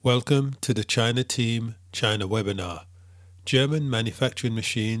Welcome to the China Team China webinar, German manufacturing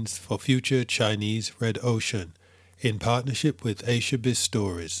machines for future Chinese Red Ocean, in partnership with Asia Biz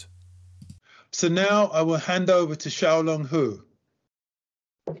Stories. So now I will hand over to Xiaolong Hu.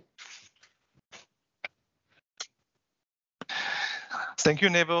 Thank you,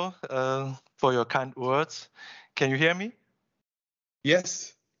 Neville, for your kind words. Can you hear me?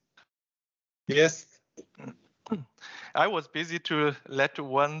 Yes. Yes. I was busy to let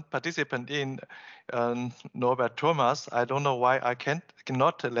one participant in, Norbert Thomas. I don't know why I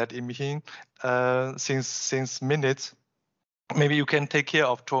cannot let him in since minutes. Maybe you can take care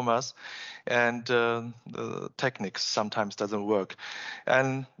of Thomas, and the techniques sometimes doesn't work.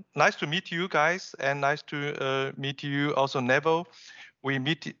 And nice to meet you guys, and nice to meet you also, Neville. We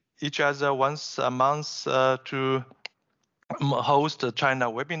meet each other once a month to host a China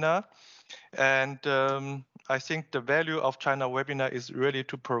webinar. And I think the value of China webinar is really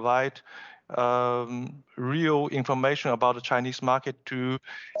to provide real information about the Chinese market to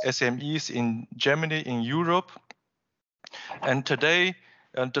SMEs in Germany, in Europe. And today,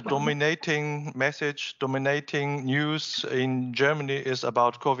 the dominating message, dominating news in Germany is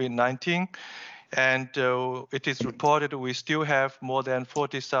about COVID-19. And it is reported we still have more than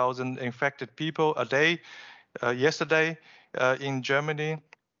 40,000 infected people a day yesterday in Germany.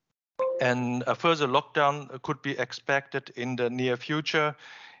 And a further lockdown could be expected in the near future.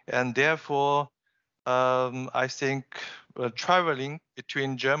 And therefore, I think traveling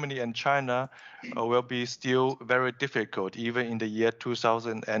between Germany and China will be still very difficult, even in the year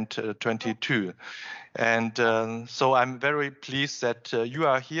 2022. And so I'm very pleased that you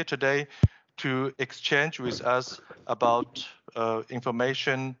are here today to exchange with us about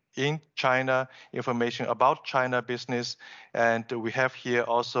information in China, information about China business. And we have here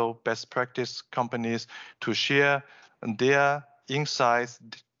also best practice companies to share their insights,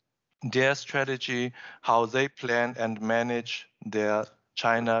 their strategy, how they plan and manage their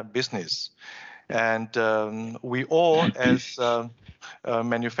China business. And we all, as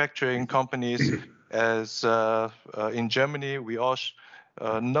manufacturing companies, as in Germany, we all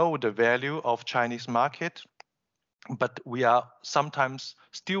know the value of Chinese market, but we are sometimes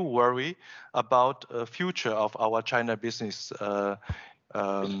still worried about the future of our China business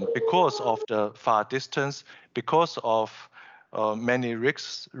because of the far distance, because of many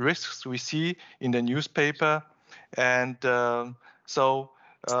risks we see in the newspaper. And so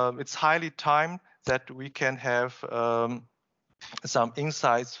it's highly time that we can have some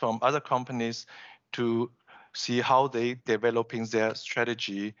insights from other companies to see how they developing their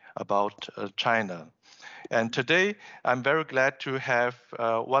strategy about China. And today, I'm very glad to have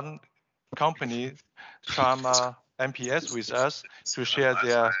one company, Sharma MPS, with us to share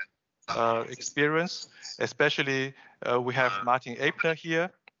their experience. Especially, we have Martin Ebner here.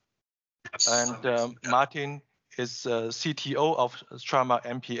 And Martin is CTO of Sharma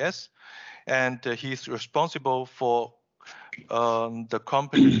MPS, and he's responsible for the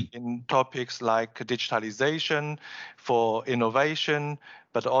company in topics like digitalization, for innovation,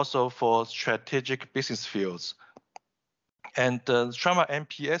 but also for strategic business fields. And Sharma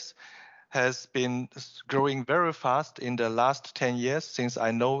MPS has been growing very fast in the last 10 years since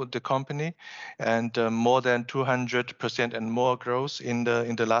I know the company, and more than 200% and more growth in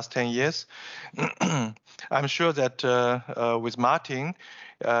the last 10 years. I'm sure that with Martin,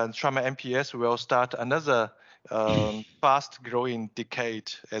 Sharma MPS will start another fast growing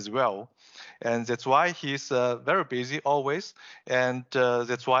decade as well. And that's why he's very busy always. And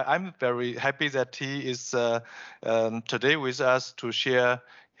that's why I'm very happy that he is today with us to share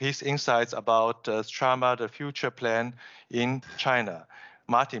his insights about Sharma, the future plan in China.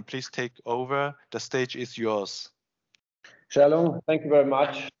 Martin, please take over. The stage is yours. Xiaolong, thank you very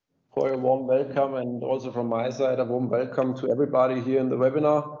much for a warm welcome, and also from my side, a warm welcome to everybody here in the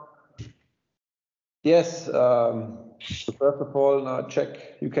webinar. Yes, so first of all, now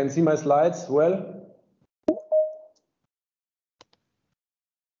check. You can see my slides well?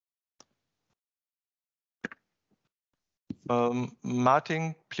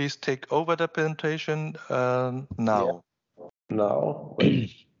 Martin, please take over the presentation now. Yeah. Now,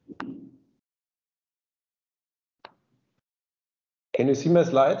 wait. Can you see my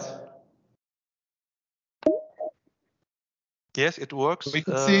slides? Yes, it works. We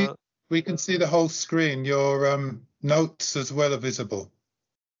can see the whole screen. Your notes as well are visible.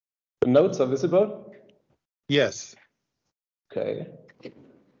 The notes are visible? Yes. Okay.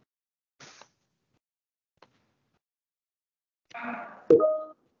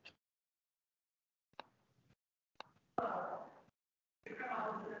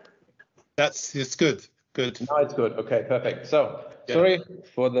 It's good. Good. Now it's good. Okay, perfect. So sorry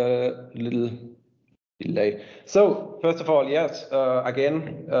for the little delay. So first of all, yes,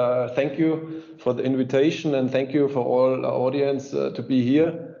 again, thank you for the invitation and thank you for all our audience to be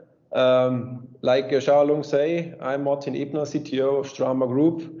here. Like Xiaolong say, I'm Martin Ebner, CTO of Strama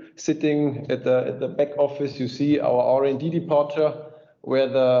Group. Sitting at the back office, you see our R&D department, where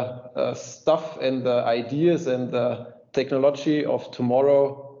the stuff and the ideas and the technology of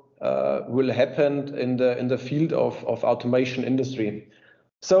tomorrow will happen in the field of automation industry.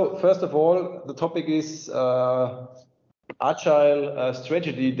 So first of all, the topic is agile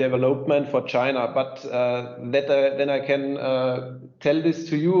strategy development for China. But then I can tell this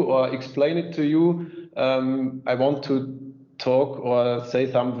to you or explain it to you. I want to talk or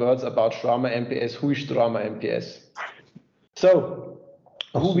say some words about Strama MPS. Who is Strama MPS? So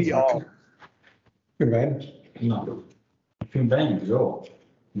who we are? No. So.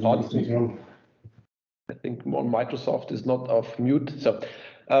 I think Microsoft is not off mute. So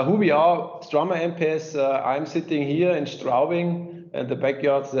who we are, Strama MPS, I'm sitting here in Straubing, and the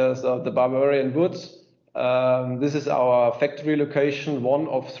backyard there's the Bavarian Woods. This is our factory location, one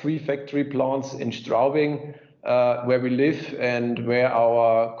of 3 factory plants in Straubing, where we live and where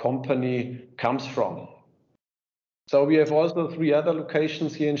our company comes from. So we have also 3 other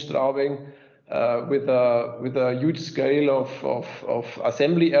locations here in Straubing with a huge scale of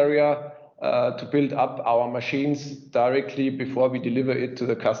assembly area to build up our machines directly before we deliver it to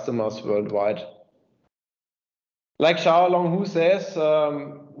the customers worldwide. Like Xiaolong Hu says,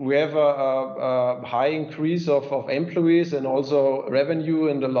 we have a high increase of employees and also revenue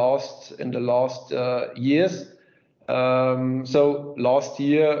in the last years. So last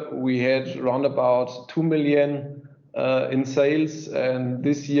year we had around about 2 million in sales, and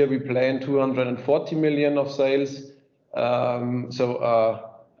this year we plan 240 million of sales. So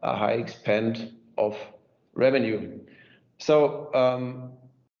a high expand of revenue. So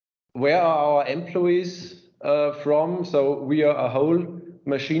where are our employees from? So we are a whole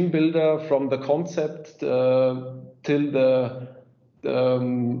machine builder from the concept till the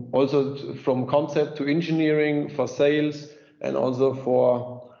also from concept to engineering for sales and also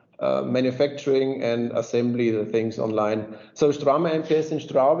for manufacturing and assembly the things online. So Strama MPS in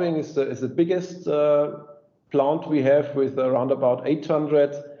Straubing is the biggest plant we have with around about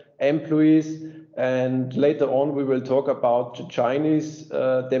 800 employees, and later on we will talk about the Chinese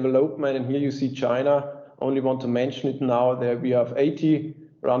development, and here you see China. Only want to mention it now. There we have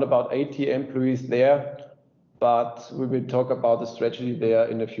around about 80 employees there, but we will talk about the strategy there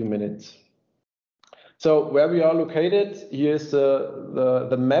in a few minutes. So where we are located, here's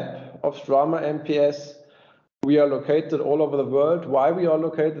the map of Strama MPS. We are located all over the world. Why we are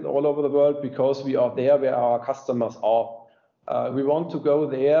located all over the world? Because we are there where our customers are. We want to go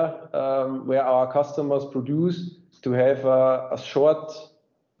there where our customers produce, to have a short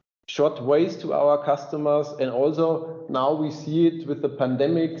ways to our customers. And also now we see it with the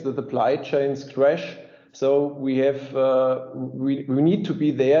pandemic, the supply chains crash. So we have we need to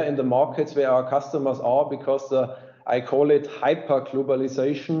be there in the markets where our customers are, because I call it hyper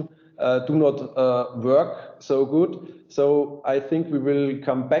globalization do not work so good. So I think we will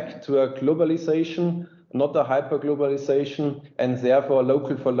come back to a globalization, not a hyper globalization, and therefore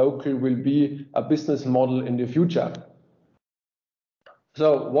local for local will be a business model in the future.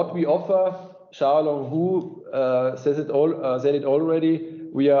 So what we offer, Xiaolong Hu said it already.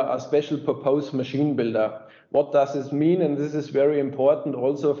 We are a special purpose machine builder. What does this mean? And this is very important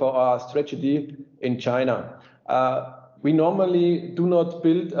also for our strategy in China. We normally do not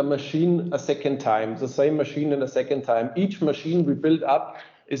build a machine a second time, the same machine in a second time. Each machine we build up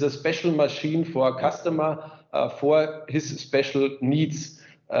is a special machine for a customer for his special needs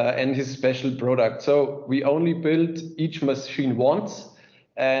and his special product. So we only build each machine once.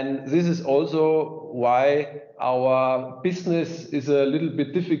 And this is also why our business is a little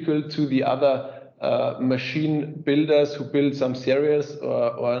bit difficult to the other machine builders who build some serious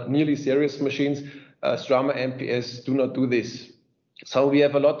or nearly serious machines. Strama MPS do not do this. So we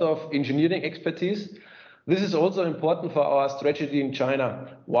have a lot of engineering expertise. This is also important for our strategy in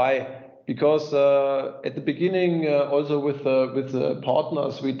China. Why? Because at the beginning, also with the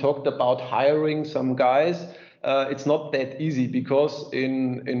partners, we talked about hiring some guys. It's not that easy, because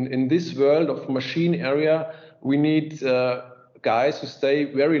in this world of machine area, we need guys who stay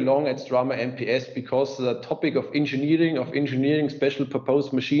very long at Strama MPS, because the topic of engineering special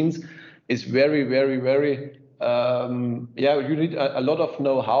purpose machines is very, very, very, you need a lot of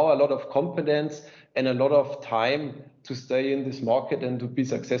know-how, a lot of competence, and a lot of time to stay in this market and to be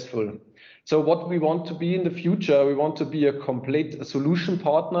successful. So what we want to be in the future, we want to be a complete solution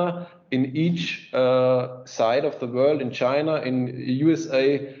partner in each side of the world, in China, in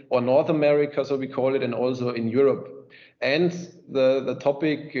USA or North America, so we call it, and also in Europe. And the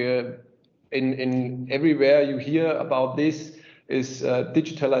topic in everywhere you hear about this is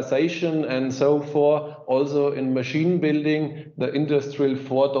digitalization and so forth. Also in machine building, the Industrial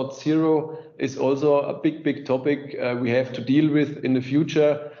 4.0 is also a big topic we have to deal with in the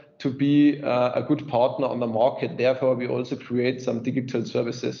future to be a good partner on the market. Therefore, we also create some digital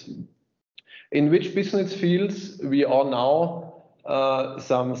services. In which business fields we are now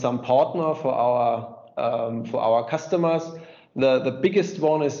some partner for our customers. The biggest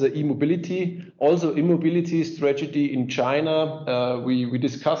one is the e-mobility. Also, e-mobility strategy in China. We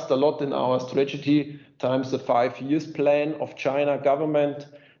discussed a lot in our strategy times the 5 years plan of China government.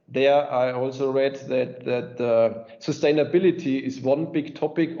 There, I also read that sustainability is one big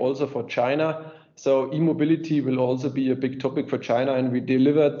topic also for China. So e-mobility will also be a big topic for China, and we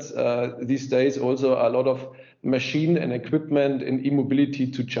delivered these days also a lot of machine and equipment in e-mobility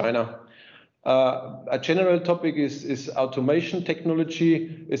to China. A general topic is automation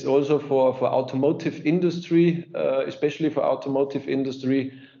technology, is also for automotive industry, especially for automotive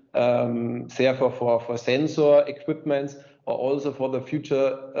industry, therefore for sensor equipment, or also for the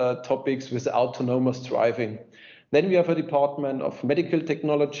future topics with autonomous driving. Then we have a department of medical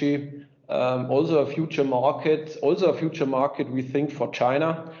technology, also a future market we think for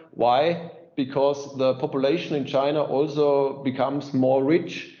China. Why? Because the population in China also becomes more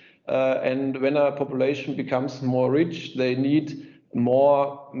rich. And when a population becomes more rich, they need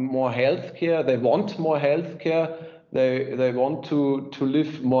more healthcare. They want more healthcare. They want to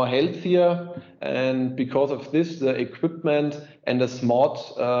live more healthier. And because of this, the equipment and the smart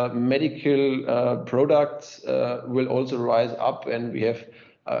medical products will also rise up, and we have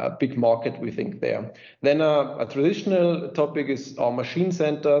a big market, we think, there. Then a traditional topic is our machine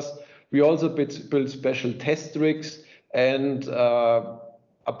centers. We also build special test rigs, and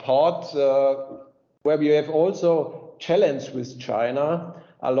a part where we have also challenge with China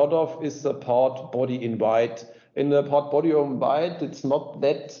a lot of is the part body in white. In the part body in white, it's not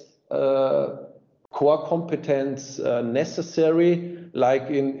that core competence necessary like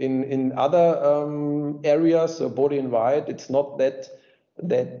in other areas. So body in white, it's not that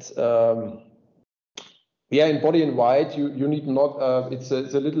in body in white you need not it's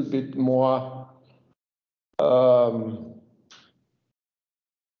a little bit more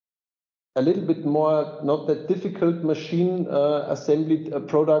not that difficult machine assembly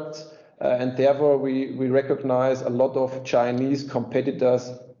products, and therefore we recognize a lot of Chinese competitors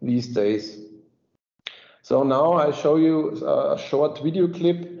these days. So now I show you a short video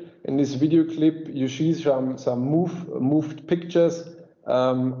clip. In this video clip you see some moved pictures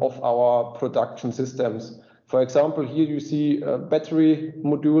of our production systems. For example, here you see battery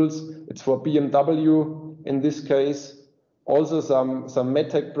modules. It's for BMW in this case. Also some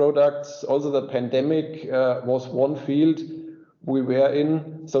medtech products. Also the pandemic was one field we were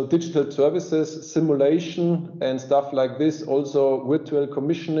in. So digital services, simulation and stuff like this. Also virtual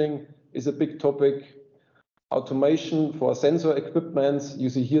commissioning is a big topic. Automation for sensor equipments. You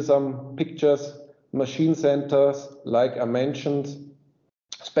see here some pictures. Machine centers, like I mentioned.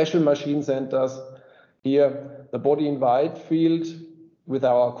 Special machine centers. Here the body in white field with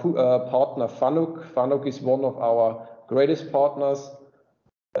our partner FANUC. FANUC is one of our greatest partners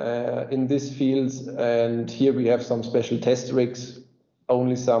in these fields, and here we have some special test rigs.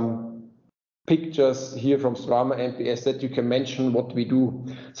 Only some pictures here from Strama MPS that you can mention what we do.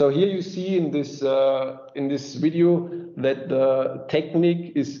 So here you see in this video that the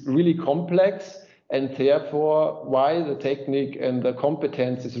technique is really complex, and therefore why the technique and the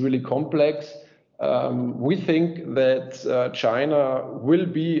competence is really complex. We think that China will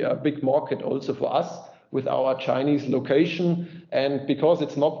be a big market also for us with our Chinese location, and because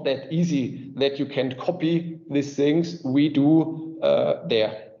it's not that easy that you can copy these things we do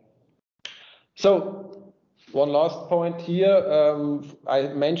there. So one last point here, I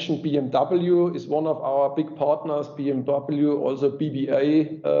mentioned BMW is one of our big partners. BMW, also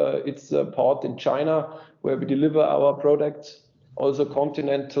BBA, it's a part in China where we deliver our products. Also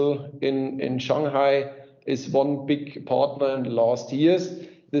Continental in Shanghai is one big partner in the last years.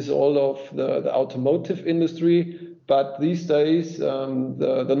 This is all of the automotive industry, but these days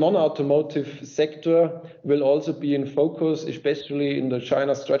the non-automotive sector will also be in focus, especially in the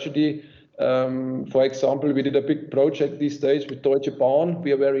China strategy. For example, we did a big project these days with Deutsche Bahn.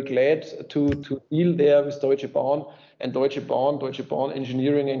 We are very glad to deal there with Deutsche Bahn. And Deutsche Bahn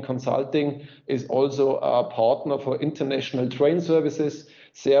Engineering and Consulting is also a partner for international train services.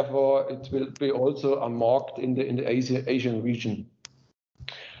 Therefore, it will be also a market in the Asian region.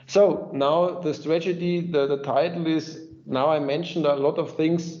 So now the strategy, the title is, now I mentioned a lot of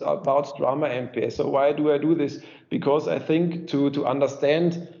things about Strama MPS. So why do I do this? Because I think to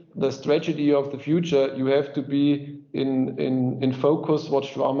understand the strategy of the future, you have to be in focus what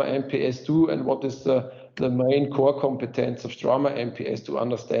Strama MPS do and what is the main core competence of Strama MPS to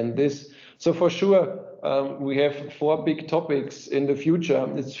understand this. So for sure, we have 4 big topics in the future.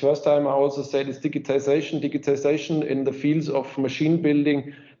 It's first time I also said it's digitization. Digitization in the fields of machine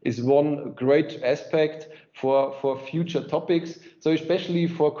building is one great aspect for future topics. So especially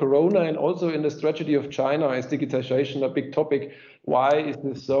for Corona and also in the strategy of China is digitization a big topic. Why is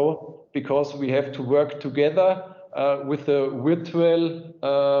this so? Because we have to work together with a virtual,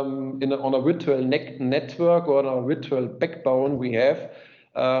 on a virtual network or on a virtual backbone we have.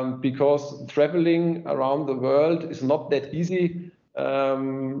 Because traveling around the world is not that easy.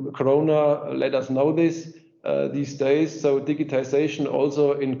 Corona let us know this these days. So digitization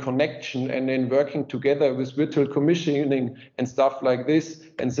also in connection and in working together with virtual commissioning and stuff like this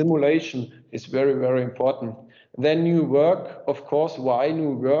and simulation is very, very important. Then new work, of course. Why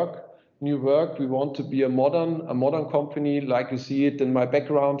new work? New work, we want to be a modern company, like you see it in my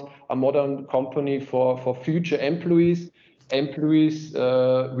background, a modern company for future employees. We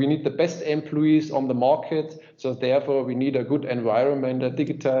need the best employees on the market, so therefore we need a good environment, a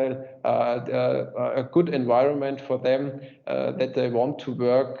good environment for them that they want to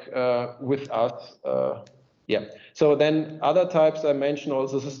work with us. Yeah. So then other types I mentioned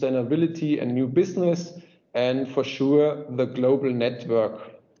also sustainability and new business, and for sure the global network.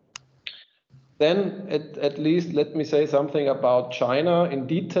 Then at least let me say something about China in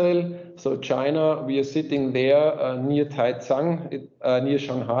detail. So China, we are sitting there near Taicang, near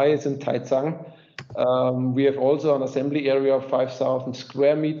Shanghai, it's in Taicang. We have also an assembly area of 5,000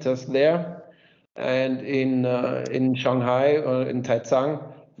 square meters there. And in Shanghai, in Taicang,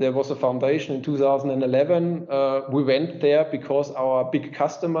 there was a foundation in 2011. We went there because our big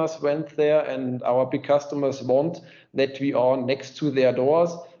customers went there, and our big customers want that we are next to their doors.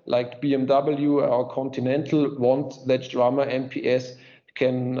 Like BMW or Continental want that Strama MPS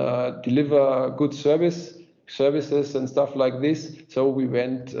can deliver good services and stuff like this. So we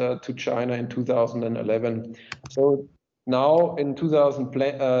went to China in 2011. So now in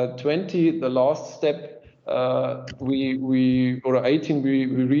 2020, the last step, we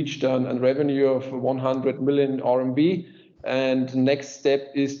reached a revenue of 100 million RMB, and next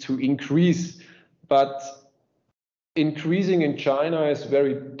step is to increase. But increasing in China is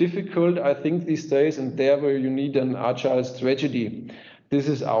very difficult, I think, these days, and therefore you need an agile strategy. This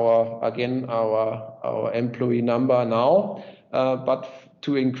is our employee number now, but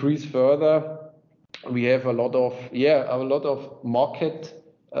to increase further, we have a lot of market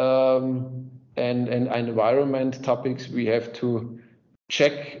and environment topics we have to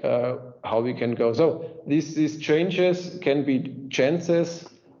check how we can go. So these changes can be chances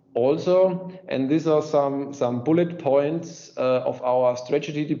also, and these are some bullet points of our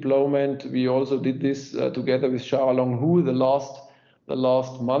strategy deployment. We also did this together with Xiaolong Hu the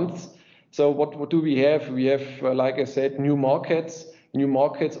last month. So what do we have? We have, like I said, new markets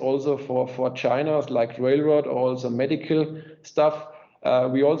also for China, like railroad, also medical stuff.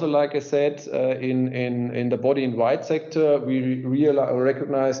 We also, like I said, in the body and white sector, we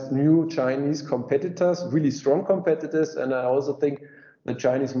recognized new Chinese competitors, really strong competitors, and I also think the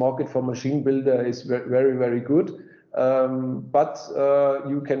Chinese market for machine builder is very, very good. But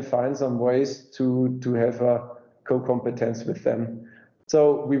you can find some ways to have a co-competence with them.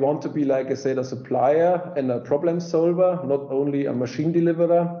 So we want to be, like I said, a supplier and a problem solver, not only a machine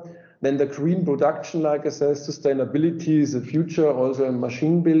deliverer. Then the green production, like I said, sustainability is the future, also in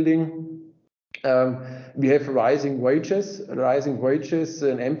machine building. We have rising wages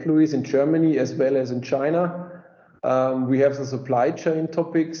and employees in Germany as well as in China. We have the supply chain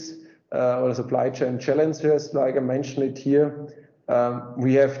topics or supply chain challenges, like I mentioned it here.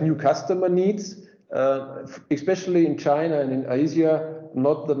 We have new customer needs, especially in China and in Asia.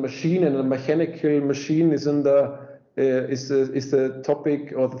 Not the machine and the mechanical machine is the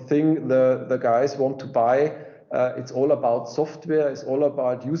topic or the thing the guys want to buy. It's all about software. It's all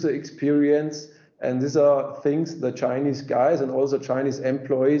about user experience. And these are things the Chinese guys and also Chinese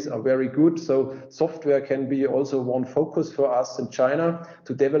employees are very good. So software can be also one focus for us in China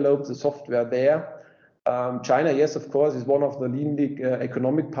to develop the software there. China, yes, of course, is one of the leading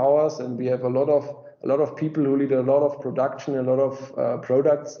economic powers, and we have a lot of people who lead a lot of production, a lot of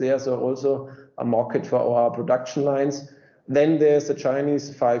products there. So also a market for our production lines. Then there's the Chinese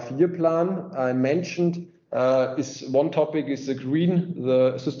 5-year plan I mentioned. is one topic is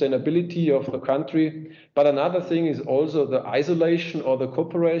the sustainability of the country. But another thing is also the isolation or the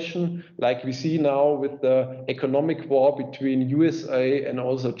cooperation, like we see now with the economic war between USA and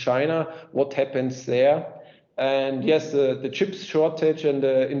also China, what happens there. And yes, the chips shortage and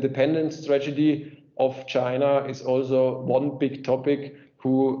the independence tragedy of China is also one big topic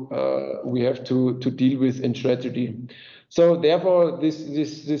who we have to deal with in strategy. So therefore,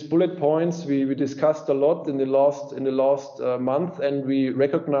 these bullet points we discussed a lot in the last month, and we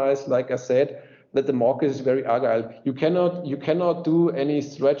recognize, like I said, that the market is very agile. You cannot do any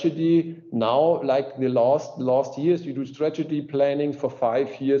strategy now like the last years. You do strategy planning for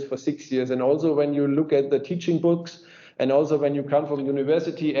 5 years, for 6 years, and also when you look at the teaching books, and also when you come from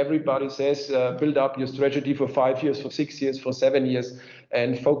university, everybody says build up your strategy for 5 years, for 6 years, for 7 years,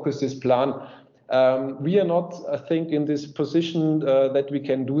 and focus this plan. We are not, I think, in this position that we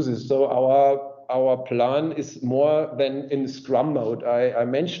can do this. So our plan is more than in Scrum mode. I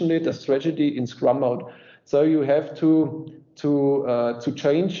mentioned it, a strategy in Scrum mode. So you have to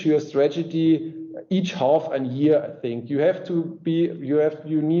change your strategy each half a year. I think you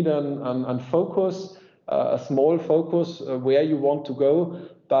need a focus, a small focus where you want to go,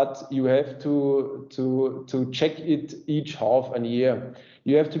 but you have to check it each half a year.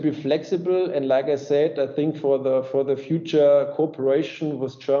 You have to be flexible, and like I said, I think for the future cooperation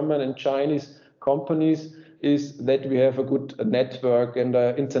with German and Chinese companies is that we have a good network and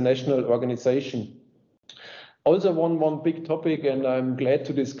an international organization. Also, one big topic, and I'm glad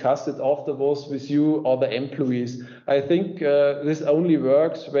to discuss it afterwards with you, are the employees. I think this only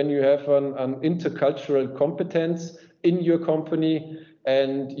works when you have an intercultural competence in your company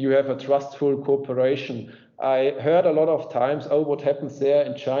and you have a trustful cooperation. I heard a lot of times, oh, what happens there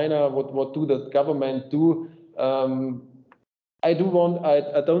in China? What do the government do? I don't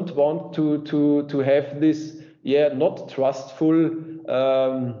want to have this, not trustful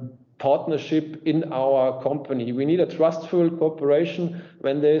partnership in our company. We need a trustful cooperation.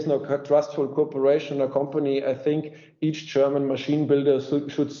 When there is no trustful cooperation in a company, I think each German machine builder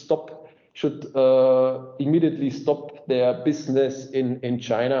should immediately stop their business in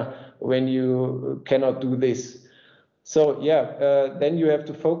China when you cannot do this. So then you have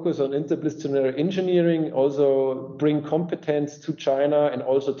to focus on interdisciplinary engineering, also bring competence to China and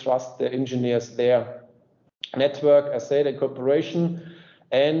also trust the engineers there. Network, I said, and cooperation,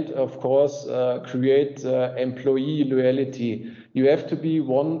 and of course create employee loyalty. You have to be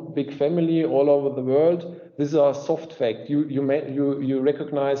one big family all over the world. These are soft facts. You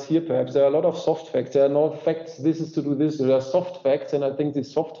recognize here perhaps there are a lot of soft facts. There are no facts. This is to do this. There are soft facts, and I think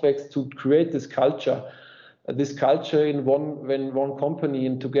these soft facts to create this culture in one company,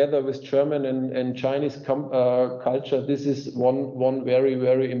 and together with German and Chinese culture, this is one very,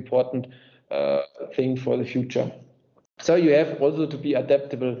 very important thing for the future. So you have also to be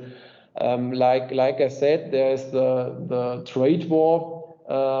adaptable. Like I said, there is the trade war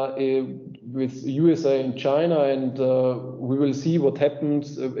with USA and China, and we will see what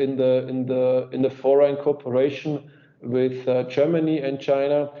happens in the foreign cooperation with Germany and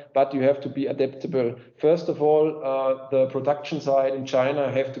China. But you have to be adaptable. First of all, the production side in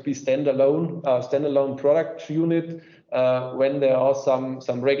China have to be standalone product unit. When there are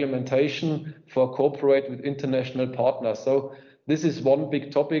some regulation for cooperate with international partners. So this is one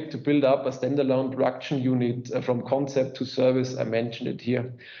big topic, to build up a standalone production unit from concept to service. I mentioned it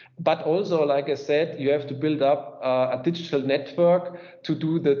here. But also, like I said, you have to build up a digital network to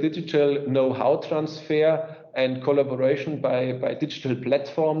do the digital know-how transfer and collaboration by digital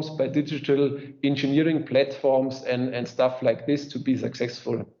platforms, by digital engineering platforms and stuff like this to be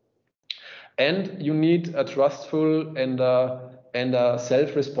successful. And you need a trustful and a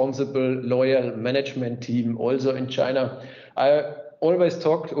self-responsible, loyal management team also in China. I always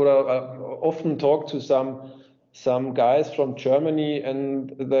often talk to some guys from Germany,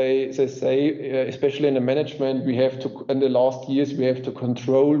 and they say, especially in the management, in the last years, we have to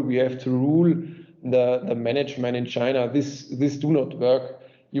control, we have to rule the management in China. This do not work.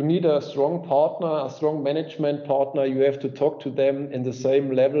 You need a strong partner, a strong management partner. You have to talk to them in the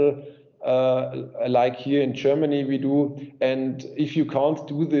same level like here in Germany we do. And if you can't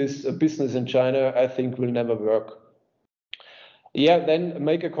do this business in China, I think will never work. Then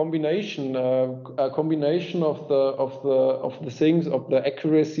make a combination of the things, of the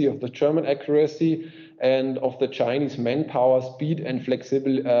accuracy of the German accuracy and of the Chinese manpower, speed and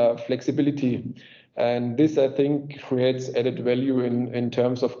flexibility. And this, I think, creates added value in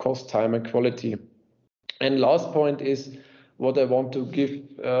terms of cost, time and quality. And last point is what I want to give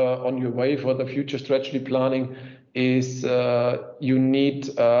on your way for the future strategy planning is you need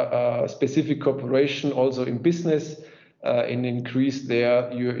specific cooperation also in business and increase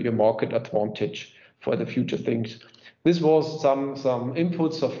your market advantage for the future things. This was some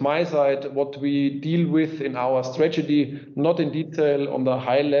inputs of my side, what we deal with in our strategy, not in detail on the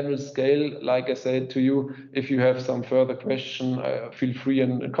high level scale. Like I said to you, if you have some further question, feel free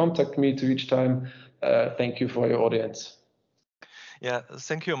and contact me to each time. Thank you for your audience. Yeah,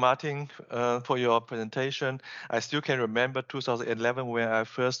 thank you, Martin, for your presentation. I still can remember 2011 when I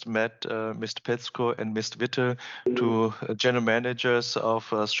first met Mr. Petzko and Mr. Witte, two general managers of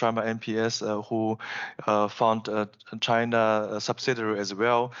Strama MPS who found China subsidiary as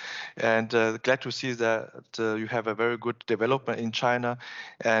well. And glad to see that you have a very good development in China,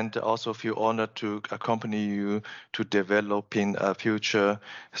 and also feel honored to accompany you to developing a future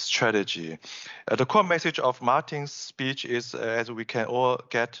strategy. The core message of Martin's speech is, as we can all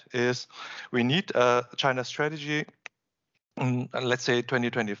get, is we need a China strategy, let's say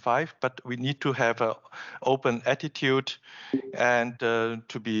 2025, but we need to have an open attitude and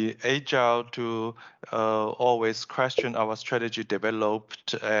to be agile, to always question our strategy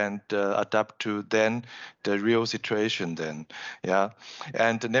developed and adapt to then the real situation then. Yeah.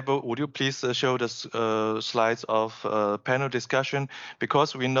 And Nebo, would you please show the slides of panel discussion,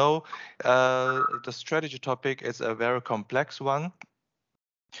 because we know the strategy topic is a very complex one.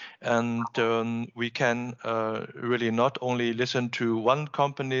 And we can really not only listen to one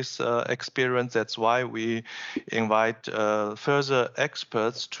company's experience. That's why we invite further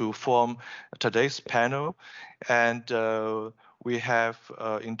experts to form today's panel. And we have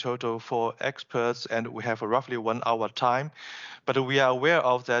in total 4 experts, and we have a roughly 1 hour time. But we are aware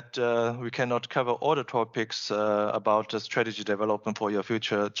of that we cannot cover all the topics about the strategy development for your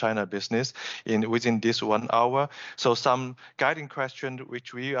future China business within this 1 hour. So some guiding questions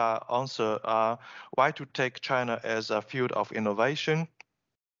which we answer are why to take China as a field of innovation,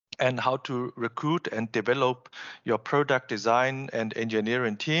 and how to recruit and develop your product design and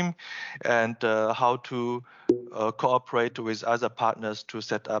engineering team, and how to cooperate with other partners to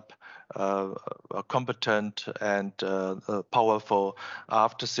set up a competent and powerful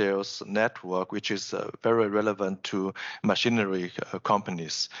after-sales network, which is very relevant to machinery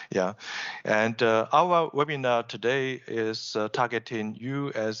companies. Yeah, and our webinar today is targeting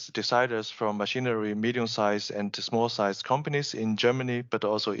you as deciders from machinery, medium-sized and small-sized companies in Germany, but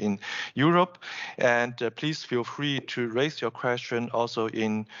also in Europe. And please feel free to raise your question also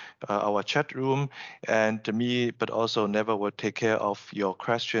in our chat room, and me, but also Never will take care of your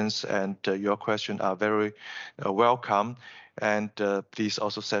questions, and your questions are very welcome. And please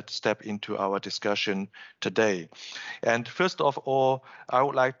also step into our discussion today. And first of all, I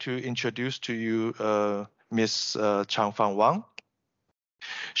would like to introduce to you Ms. Changfang Wang.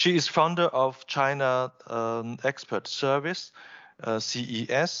 She is founder of China Expert Service,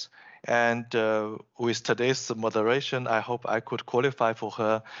 CES. And with today's moderation, I hope I could qualify for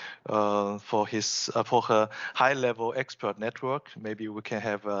her for her high-level expert network. Maybe we can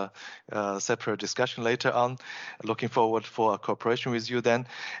have a separate discussion later on. Looking forward for a cooperation with you then.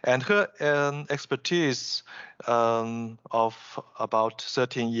 And her expertise of about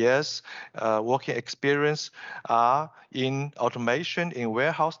 13 years working experience are in automation, in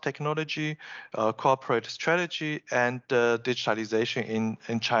warehouse technology, corporate strategy, and digitalization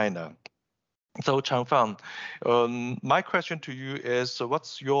in China. So Changfang, my question to you is,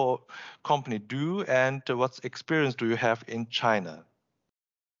 what's your company do, and what experience do you have in China?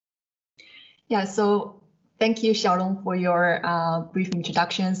 Yeah, so thank you, Xiaolong, for your brief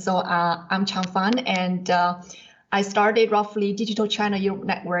introduction. So I'm Changfang, and I started roughly Digital China Europe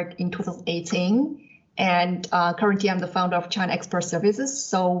Network in 2018. And currently I'm the founder of China Expert Services.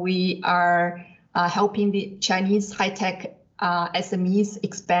 So we are helping the Chinese high-tech SMEs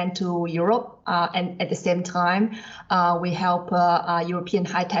expand to Europe, and at the same time, we help European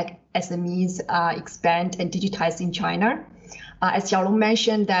high-tech SMEs expand and digitize in China. As Xiaolong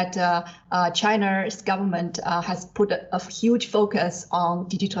mentioned, that China's government has put a huge focus on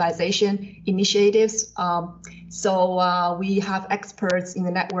digitalization initiatives. So we have experts in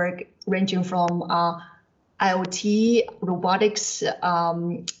the network ranging from IoT, robotics,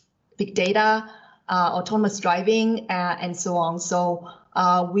 big data, autonomous driving, and so on. So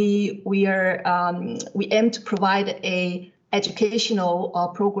we aim to provide a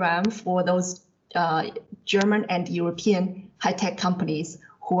educational program for those German and European high-tech companies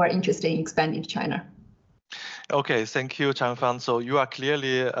who are interested in expanding to China. Okay, thank you, Changfang. So you are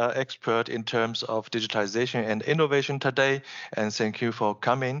clearly an expert in terms of digitization and innovation today, and thank you for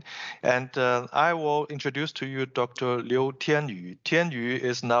coming. And I will introduce to you Dr. Liu Tianyu. Tianyu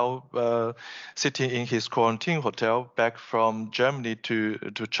is now sitting in his quarantine hotel back from Germany to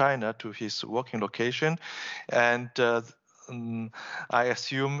China, to his working location. And I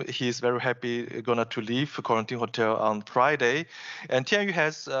assume he's very happy going to leave the quarantine hotel on Friday. And Tianyu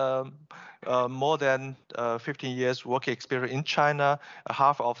has more than 15 years working experience in China,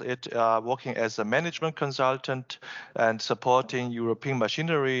 half of it working as a management consultant and supporting European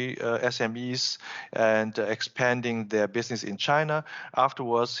machinery SMEs and expanding their business in China.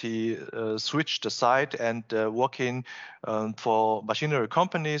 Afterwards, he switched the side and working for machinery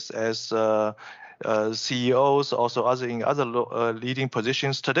companies as CEOs, also in other leading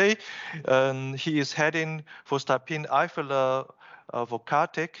positions. Today, he is heading voestalpine Eifele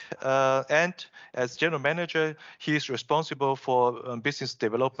Vocartech, and as general manager, he is responsible for business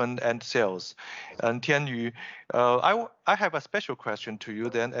development and sales. And Tianyu, I have a special question to you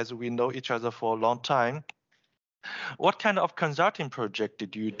then, as we know each other for a long time. What kind of consulting project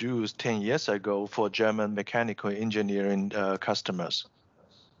did you do 10 years ago for German mechanical engineering customers?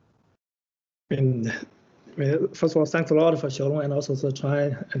 First of all, thanks a lot for Xiaolong and also the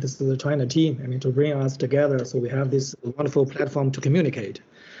China team, to bring us together so we have this wonderful platform to communicate.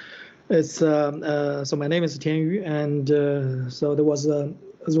 It's so my name is Tianyu, and so it was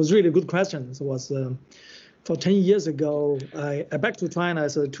really a good question. It was for 10 years ago, I back to China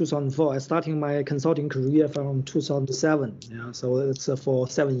as 2004. I starting my consulting career from 2007. So it's for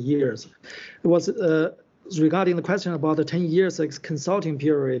 7 years. It was regarding the question about the 10 years consulting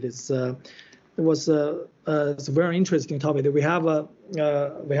period. It's it's a very interesting topic. We have a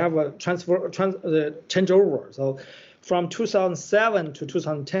changeover. So from 2007 to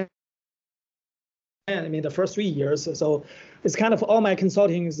 2010, the first 3 years. So it's kind of all my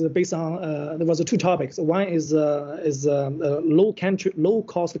consulting is based on there was 2 topics. One is low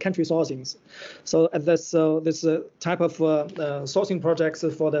cost country sourcings. So at this type of sourcing projects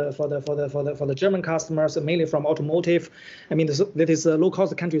for the German customers, mainly from automotive. That is low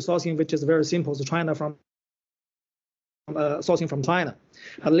cost country sourcing, which is very simple. So China from sourcing from China.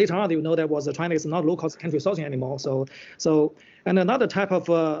 Later on, you know that China is not low cost country sourcing anymore. So and another type of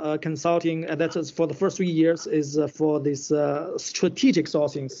consulting, and that is for the first 3 years, is for this strategic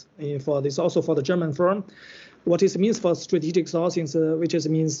sourcings. For this also for the German firm, what it means for strategic sourcings, which is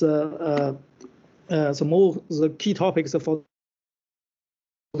means the key topics for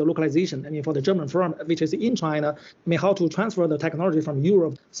the localization. For the German firm, which is in China, how to transfer the technology from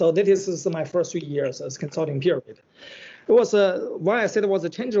Europe. So that is my first 3 years as consulting period. It was why I said it was a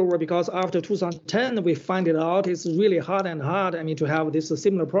changeover, because after 2010 we find it out it's really hard to have this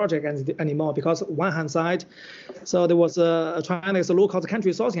similar project anymore, because one hand side, so there was China is a low cost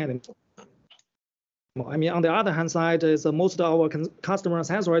country sourcing anymore. On the other hand side, is most of our customers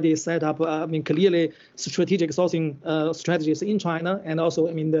has already set up clearly strategic sourcing strategies in China, and also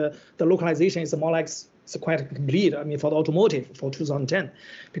the localization is more like it's quite complete. For the automotive for 2010,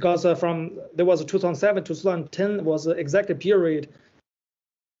 because there was 2007 to 2010 was the exact period,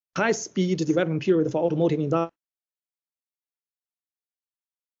 high speed development period for automotive industry.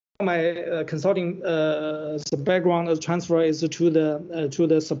 My consulting background transfer is to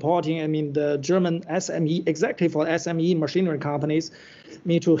the supporting the German SME executive for SME machinery companies,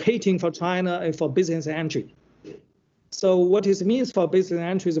 to hating for China for business entry. So what it means for business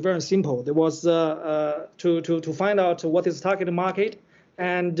entry is very simple. There was to find out what is target market,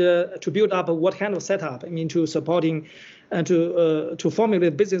 and to build up what kind of setup. To supporting and to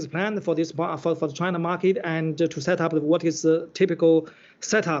formulate business plan for this for the China market, and to set up what is the typical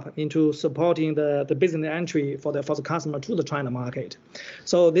setup into supporting the business entry for the customer to the China market.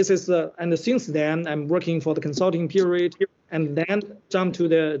 So this is and since then I'm working for the consulting period, and then jump to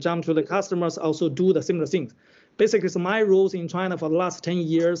the customers, also do the similar things. Basically, so my roles in China for the last 10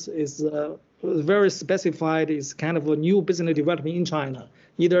 years is very specified. Is kind of a new business development in China,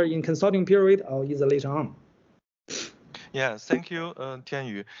 either in consulting period or either later on. Yeah, thank you,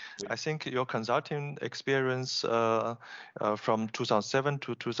 Tianyu. I think your consulting experience from 2007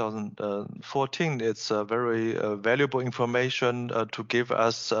 to 2014, it's very valuable information to give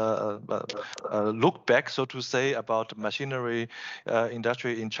us a look back, so to say, about machinery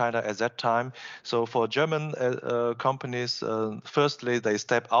industry in China at that time. So for German companies, firstly, they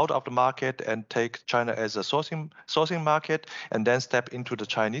step out of the market and take China as a sourcing market, and then step into the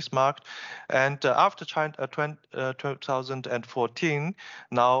Chinese market. And after China 2014,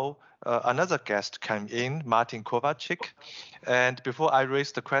 now another guest came in, Martin Kovacic. And before I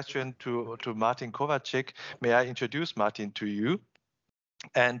raise the question to Martin Kovacic, may I introduce Martin to you?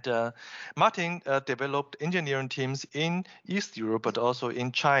 And Martin developed engineering teams in East Europe, but also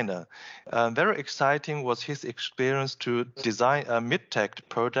in China. Very exciting was his experience to design a mid-tech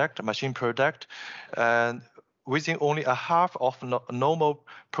product, a machine product, and within only a half of normal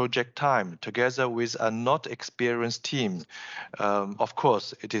project time, together with a not experienced team. Of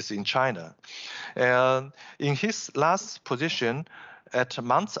course, it is in China. In his last position, at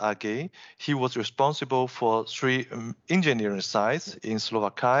Manz AG, he was responsible for 3 engineering sites in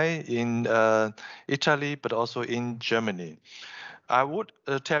Slovakia, in Italy, but also in Germany. I would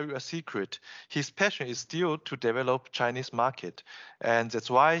tell you a secret. His passion is still to develop Chinese market. And that's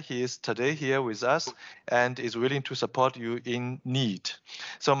why he is today here with us and is willing to support you in need.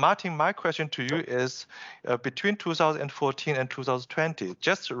 So Martin, my question to you is between 2014 and 2020,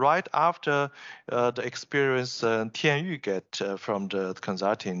 just right after the experience Tianyu get from the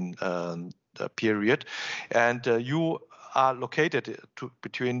consulting period, and you are located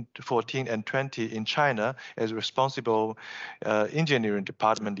between 14 and 20 in China as responsible engineering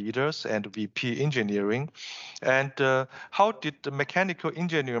department leaders and VP engineering. And how did the mechanical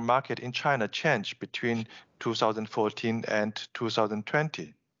engineering market in China change between 2014 and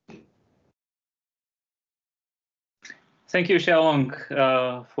 2020? Thank you,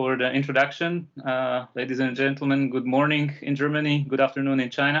 Xiaolong, for the introduction. Ladies and gentlemen, good morning in Germany, good afternoon in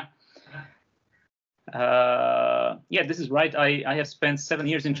China. Yeah, this is right. I have spent 7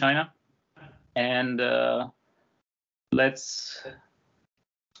 years in China, and the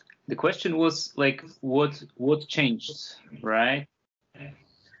question was like, what changed, right?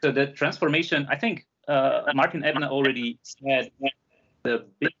 So the transformation, I think Martin Ebner already said the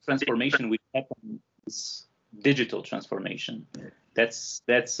big transformation which happened is digital transformation. That's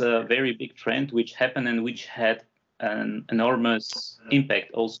a very big trend which happened and which had an enormous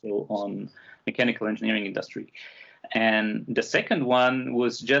impact also on mechanical engineering industry. And the second one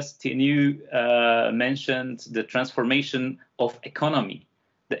was just Tianyu mentioned the transformation of economy.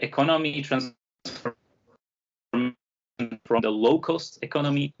 The economy transformed from the low-cost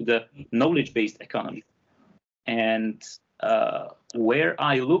economy to the knowledge-based economy. And where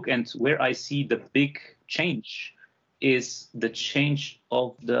I look and where I see the big change is the change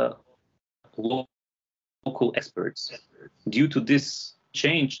of the local experts. Due to this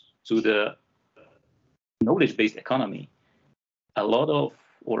change to the knowledge-based economy, a lot of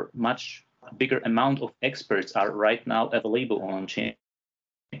or much bigger amount of experts are right now available on Chinese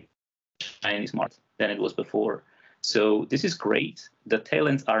market than it was before. So this is great. The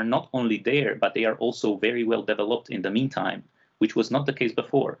talents are not only there, but they are also very well developed in the meantime, which was not the case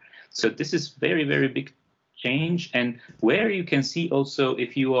before. So this is very, very big change. And where you can see also,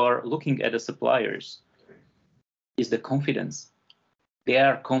 if you are looking at the suppliers, is the confidence. They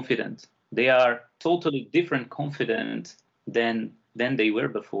are confident. They are totally different confident than they were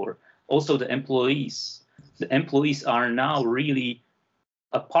before. Also the employees. The employees are now really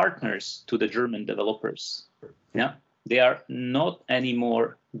partners to the German developers. Yeah, they are not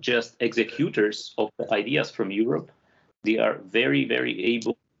anymore just executors of the ideas from Europe. They are very, very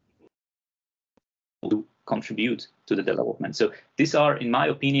able to contribute to the development. So these are, in my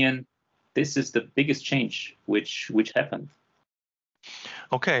opinion, this is the biggest change which happened.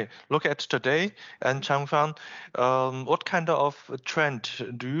 Okay, look at today, and Changfang, what kind of trend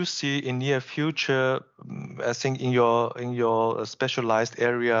do you see in near future? I think in your specialized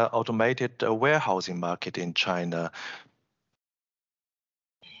area, automated warehousing market in China.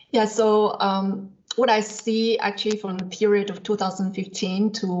 Yeah, so what I see actually from the period of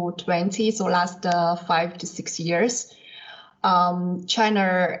 2015 to 20, so last 5 to 6 years,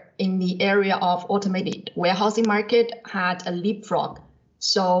 China in the area of automated warehousing market had a leapfrog.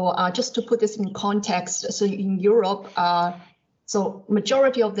 So just to put this in context, so in Europe, so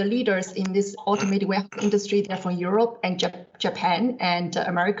majority of the leaders in this automated warehouse industry, they're from Europe and Japan and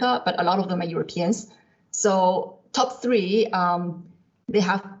America, but a lot of them are Europeans. So top 3, they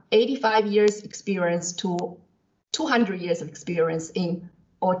have 85 years experience to 200 years of experience in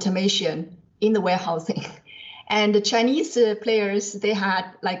automation in the warehousing. And the Chinese players, they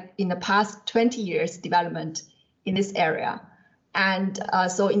had like in the past 20 years development in this area. And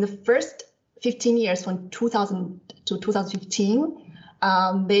so in the first 15 years from 2000 to 2015,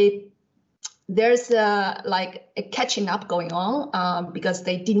 there's like a catching up going on because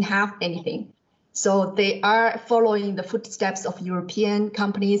they didn't have anything. So they are following the footsteps of European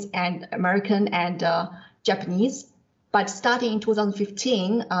companies and American and Japanese. But starting in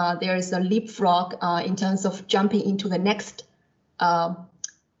 2015, there is a leapfrog in terms of jumping into the next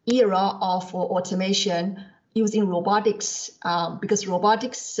era of automation using robotics, because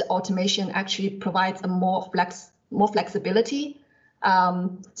robotics automation actually provides a more flexibility.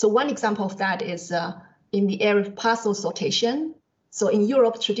 So one example of that is in the area of parcel sortation. So in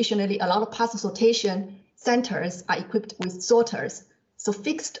Europe, traditionally, a lot of parcel sortation centers are equipped with sorters, so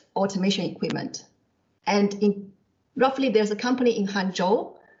fixed automation equipment. And roughly, there's a company in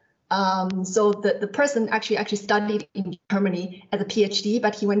Hangzhou. So the person actually studied in Germany as a PhD,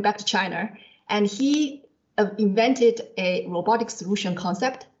 but he went back to China, and he invented a robotic solution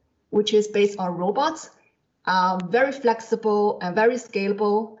concept, which is based on robots, very flexible and very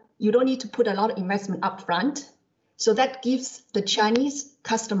scalable. You don't need to put a lot of investment up front. So that gives the Chinese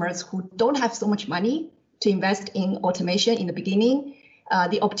customers who don't have so much money to invest in automation in the beginning,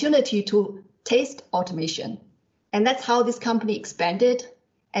 the opportunity to taste automation. And that's how this company expanded.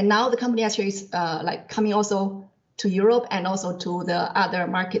 And now the company actually is like coming also to Europe and also to the other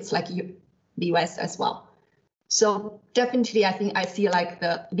markets like the US as well. So definitely, I think I see like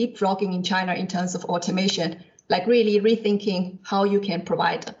the leapfrogging in China in terms of automation, like really rethinking how you can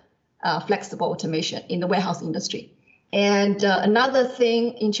provide flexible automation in the warehouse industry. And another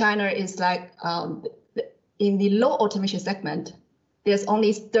thing in China is like in the low automation segment, there's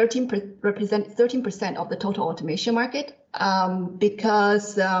only 13% of the total automation market,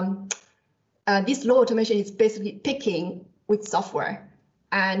 because this low automation is basically picking with software.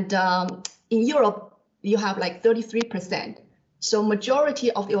 And in Europe, you have like 33%. So majority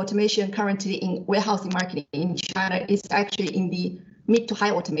of the automation currently in warehousing market in China is actually in the mid to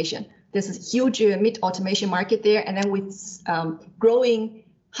high automation. There's a huge mid automation market there, and then with growing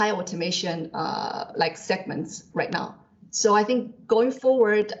high automation like segments right now. So I think going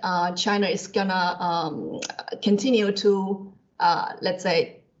forward, China is gonna continue to, let's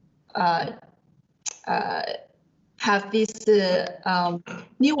say, have this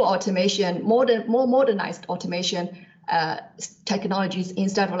new automation, more modernized automation technologies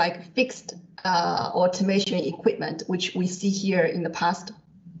instead of like fixed automation equipment, which we see here in the past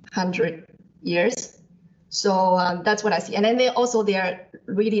 100 years. So that's what I see. And then they are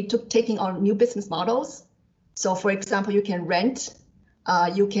really taking on new business models. So for example, you can rent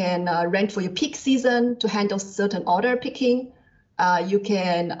for your peak season to handle certain order picking. You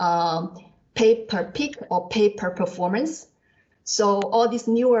can pay per pick or pay per performance. So all these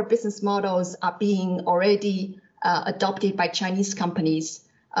newer business models are being already adopted by Chinese companies.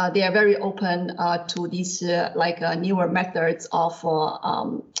 They are very open to these newer methods of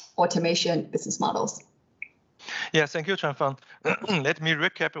automation business models. Yeah, thank you, Changfang. Let me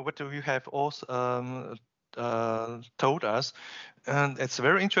recap what you have also told us. And it's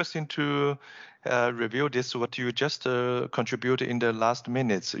very interesting to review this, what you just contributed in the last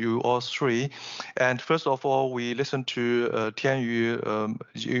minutes, you all three. And first of all, we listened to Tianyu,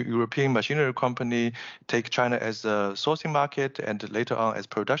 European machinery company, take China as a sourcing market and later on as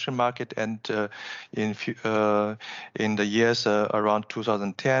production market, and in the years around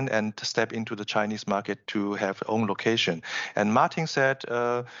 2010 and step into the Chinese market to have own location. And Martin said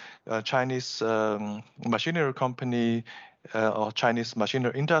Chinese machinery company or Chinese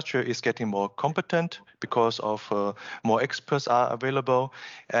machinery industry is getting more competent because of more experts are available.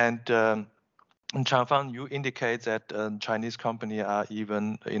 And Changfang, you indicate that Chinese companies are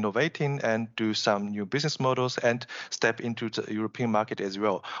even innovating and do some new business models and step into the European market as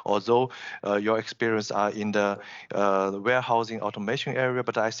well. Although your experience are in the warehousing automation area,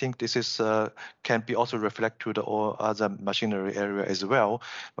 but I think this is can be also reflect to the all other machinery area as well.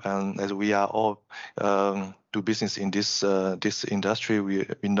 As we are all do business in this this industry, we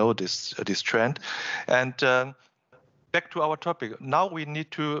know this trend. And back to our topic. Now we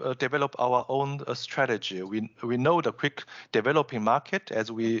need to develop our own strategy. We know the quick developing market as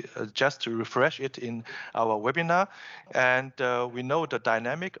we just refresh it in our webinar, and we know the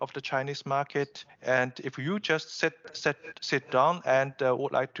dynamic of the Chinese market. And if you just sit down and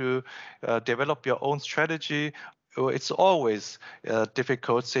would like to develop your own strategy, it's always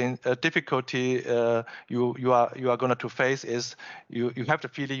difficulty you are going to face is you have the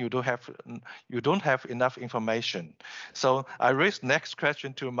feeling you don't have enough information. So I raised next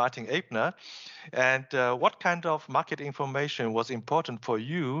question to Martin Ebner, and what kind of market information was important for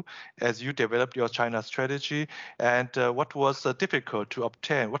you as you developed your China strategy, and what was difficult to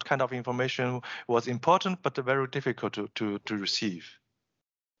obtain? What kind of information was important but very difficult to receive?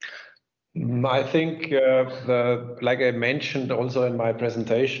 I think, like I mentioned also in my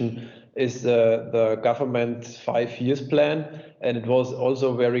presentation, is the government 5 years plan, and it was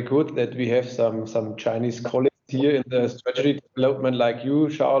also very good that we have some Chinese colleagues here in the strategy development, like you,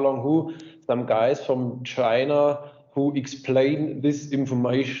 Xiaolong Hu, some guys from China who explain this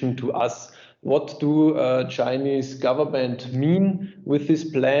information to us. What do Chinese government mean with this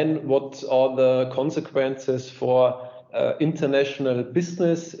plan? What are the consequences for international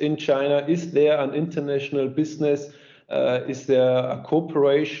business in China? Is there an international business? Is there a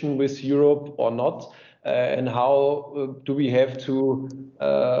cooperation with Europe or not? And how do we have to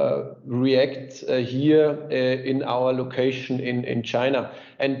react here in our location in China?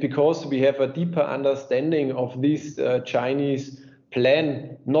 And because we have a deeper understanding of this Chinese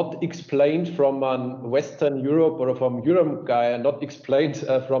plan, not explained from a Western Europe or from Europe guy, and not explained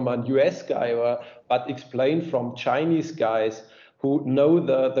from a US guy, but explained from Chinese guys who know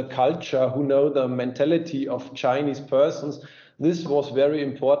the culture, who know the mentality of Chinese persons. This was very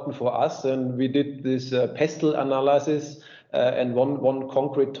important for us, and we did this pestle analysis and one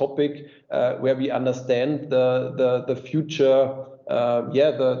concrete topic where we understand the future,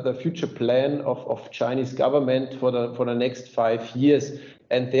 the future plan of Chinese government for the next 5 years,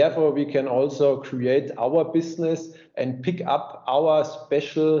 and therefore we can also create our business and pick up our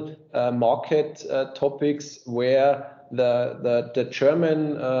special market topics where the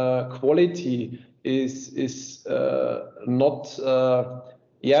German quality is not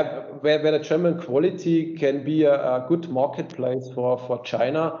where the German quality can be a good marketplace for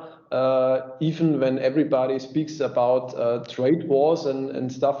China, even when everybody speaks about trade wars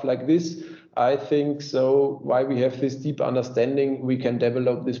and stuff like this. I think so why we have this deep understanding, we can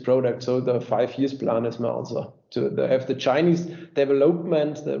develop this product. So the 5 years plan is my answer, to have the Chinese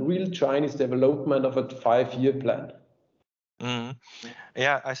development, the real Chinese development of a 5-year plan. Mm.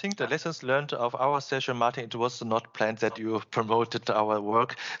 Yeah, I think the lessons learned of our session, Martin, it was not planned that you promoted our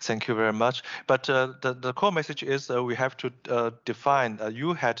work. Thank you very much. But the core message is we have to define,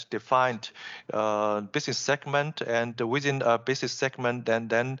 you had defined business segment, and within a business segment,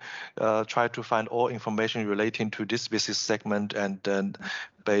 then try to find all information relating to this business segment, and then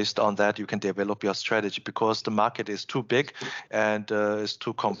based on that, you can develop your strategy, because the market is too big and it's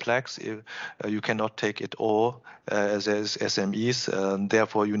too complex. You cannot take it all as SMEs.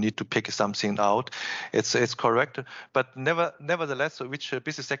 Therefore, you need to pick something out. It's correct, but nevertheless, which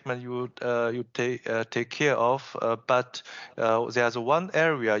business segment you take care of. But there's one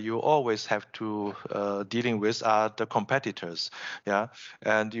area you always have to dealing with are the competitors. Yeah,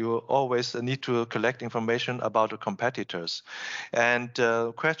 and you always need to collect information about the competitors. And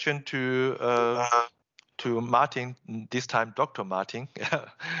question to Martin, this time Dr. Martin.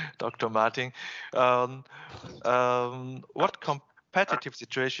 Dr. Martin, what competitive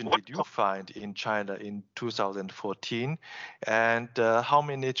situation did you find in China in 2014, and how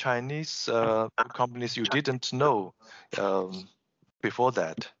many Chinese companies you didn't know before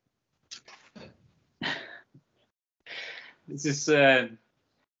that? This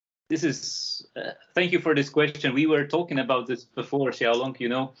is thank you for this question. We were talking about this before, Xiaolong. You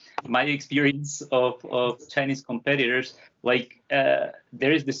know, my experience of Chinese competitors. Like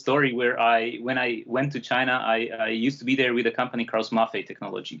there is this story where when I went to China, I used to be there with a company, Krauss-Maffei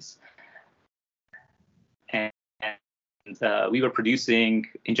Technologies, and we were producing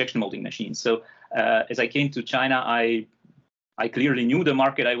injection molding machines. So as I came to China, I clearly knew the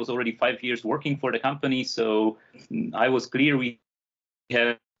market. I was already 5 years working for the company, so I was clear we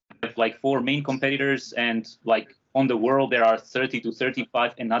have like 4 main competitors, and like on the world there are 30 to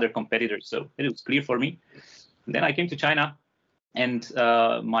 35 another competitors. So it was clear for me. And then I came to China, and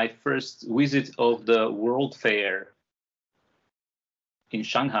my first visit of the World Fair in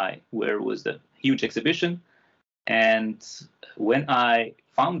Shanghai, where was the huge exhibition, and when I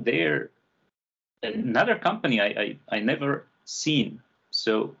found there another company I never seen,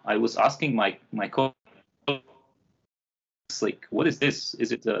 so I was asking my colleagues, like, what is this?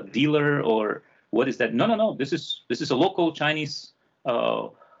 Is it a dealer or what is that? No. This is a local Chinese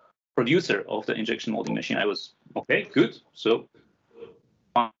producer of the injection molding machine. I was okay, good. So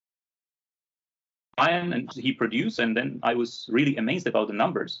and he produced, and then I was really amazed about the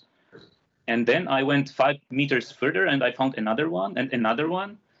numbers. And then I went 5 meters further, and I found another one and another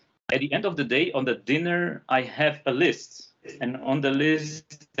one. At the end of the day, on the dinner, I have a list, and on the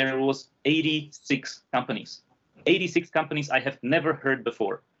list there was 86 companies. 86 companies I have never heard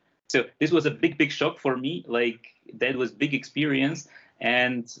before. So this was a big shock for me. Like, that was big experience.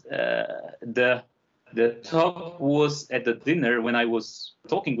 And the talk was at the dinner when I was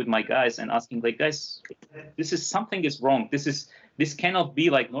talking with my guys and asking, like, guys, something is wrong. This cannot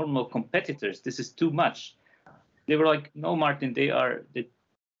be like normal competitors. This is too much. They were like, no, Martin,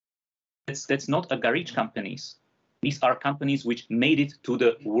 that's not a garage companies. These are companies which made it to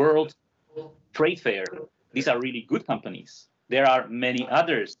the World Trade Fair. These are really good companies. There are many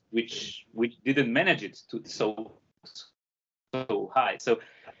others which didn't manage it so so high. So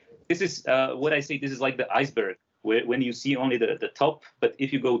this is what I say. This is like the iceberg, when you see only the top. But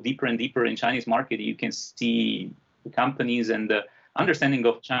if you go deeper and deeper in Chinese market, you can see the companies and the understanding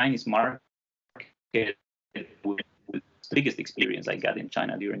of Chinese market with the biggest experience I got in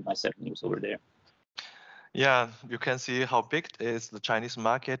China during my 7 years over there. Yeah, you can see how big is the Chinese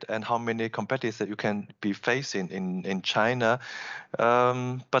market and how many competitors that you can be facing in China.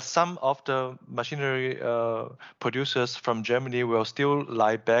 But some of the machinery producers from Germany will still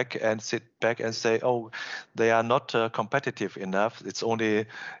lie back and sit back and say, oh, they are not competitive enough. It's only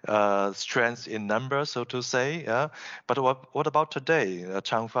strength in numbers, so to say. Yeah? But what about today,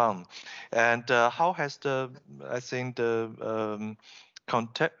 Changfang? And how has the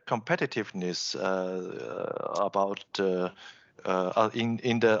competitiveness about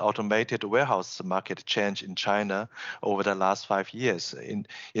in the automated warehouse market change in China over the last 5 years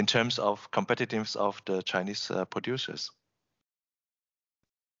in terms of competitiveness of the Chinese producers?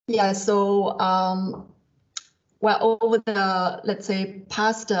 Yeah, so well, over the, let's say,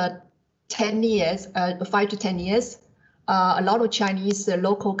 past 10 years, 5 to 10 years, a lot of Chinese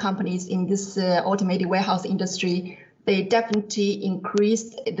local companies in this automated warehouse industry, they definitely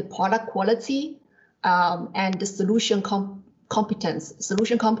increased the product quality and the solution competence.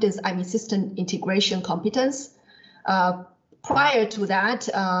 Solution competence, I mean system integration competence. Prior to that,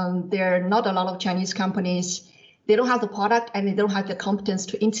 there are not a lot of Chinese companies. They don't have the product and they don't have the competence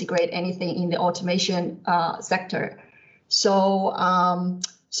to integrate anything in the automation sector. So,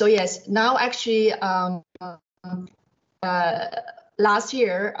 so yes, now actually last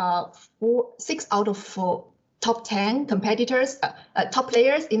year, 6 out of top 10 competitors, top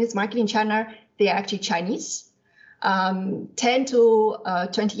players in this market in China, they are actually Chinese. 10 to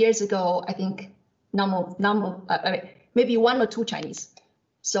 20 years ago, I think maybe 1 or 2 Chinese.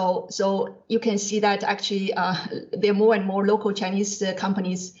 So you can see that actually there are more and more local Chinese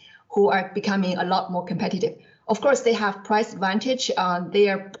companies who are becoming a lot more competitive. Of course, they have price advantage. They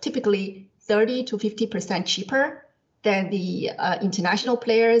are typically 30 to 50% cheaper than the international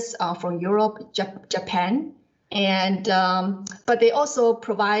players from Europe, Japan. And but they also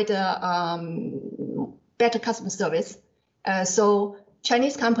provide better customer service. So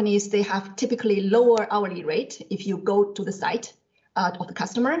Chinese companies, they have typically lower hourly rate if you go to the site of the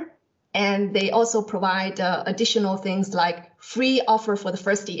customer. And they also provide additional things like free offer for the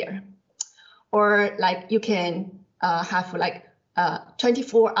first year. Or like you can have like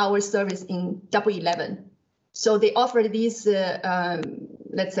 24-hour service in Double 11. So they offer these,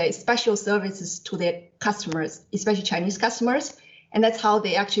 let's say, special services to their customers, especially Chinese customers. And that's how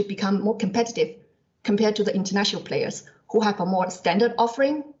they actually become more competitive compared to the international players who have a more standard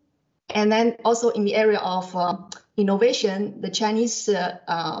offering. And then also in the area of innovation, the Chinese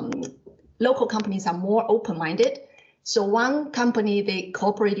local companies are more open-minded. So one company, they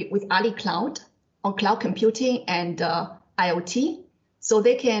cooperated with AliCloud on cloud computing and IoT. So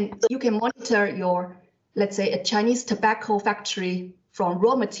you can monitor your, let's say, a Chinese tobacco factory from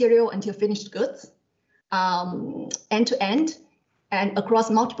raw material until finished goods, end to end, and across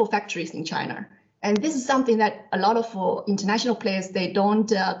multiple factories in China. And this is something that a lot of international players, they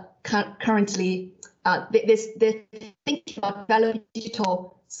don't currently, they think about developing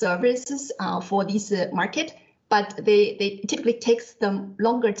digital services for this market, but it typically takes them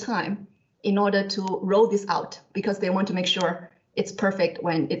longer time in order to roll this out because they want to make sure it's perfect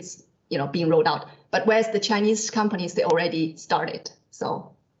when it's being rolled out. But whereas the Chinese companies, they already started.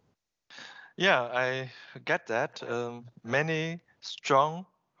 So, yeah, I get that. Many strong,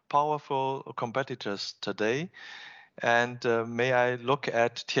 powerful competitors today. And may I look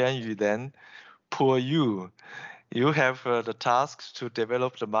at Tianyu then? Poor you. You have the task to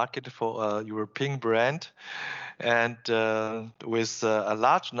develop the market for a European brand. And with a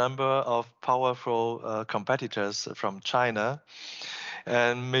large number of powerful competitors from China.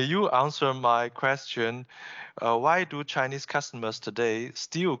 And may you answer my question, why do Chinese customers today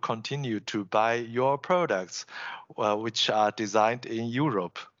still continue to buy your products, which are designed in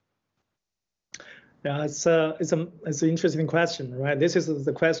Europe? Yeah, it's an interesting question, right? This is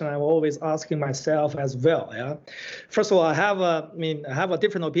the question I'm always asking myself as well. Yeah, first of all, I have a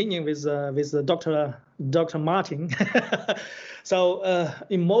different opinion with Dr. Martin. So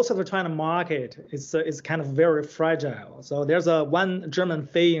in most of the China market, it's kind of very fragile. So there's one German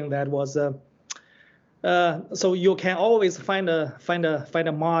saying that was, so you can always find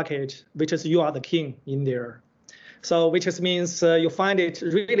a market which is you are the king in there. So which just means you find it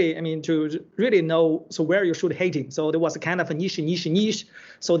really, I mean, to really know so where you should hitting. So there was a kind of a niche.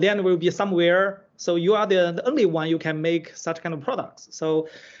 So then will be somewhere. So you are the only one you can make such kind of products. So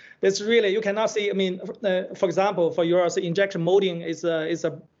it's really, you cannot see, I mean, for example, for yours, injection molding is a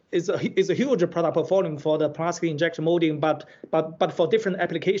huge product portfolio for the plastic injection molding, but for different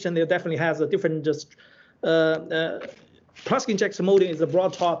application, it definitely has a different just plastic injection molding is a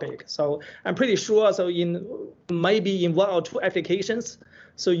broad topic. So I'm pretty sure, so maybe in 1 or 2 applications,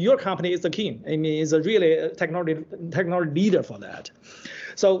 so your company is the king. I mean, is a really technology leader for that.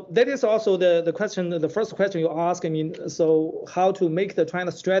 So that is also the question, the first question you ask. I mean, so how to make the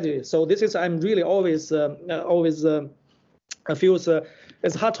China strategy? So this is, I'm really always feels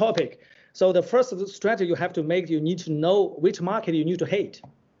it's a hot topic. So the first strategy you have to make, you need to know which market you need to hit,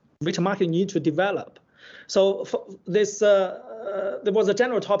 which market you need to develop. So for this, there was a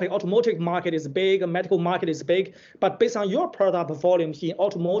general topic, automotive market is big, medical market is big, but based on your product portfolio in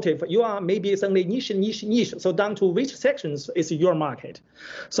automotive, you are maybe only niche. So down to which sections is your market.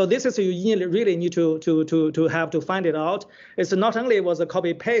 So this is you really need to have to find it out. It's not only was a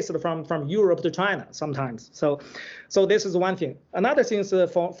copy paste from Europe to China sometimes. So this is one thing. Another thing is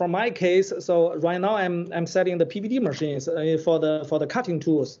for my case, so right now I'm selling the PVD machines for the cutting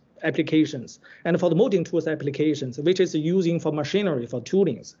tools applications and for the molding tools applications, which is using for machinery, for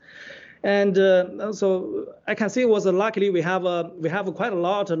toolings. And so I can see was luckily we have quite a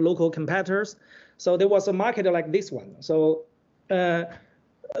lot of local competitors. So there was a market like this one. So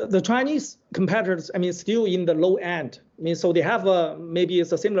the Chinese competitors, I mean, still in the low end. I mean, so they have maybe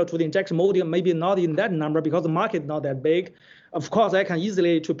it's similar to the injection molding, maybe not in that number because the market is not that big. Of course, I can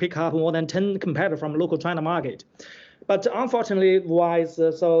easily to pick up more than 10 competitors from local China market. But unfortunately, wise,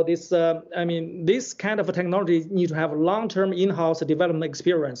 so this, I mean, this kind of technology need to have long-term in-house development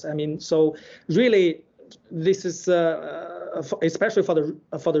experience. I mean, so really, this is especially for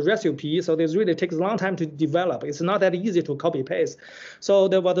the recipe. So this really takes a long time to develop. It's not that easy to copy paste. So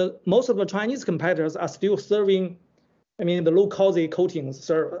most of the Chinese competitors are still serving, I mean, the low-cost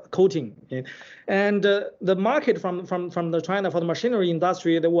coating. And the market from the China for the machinery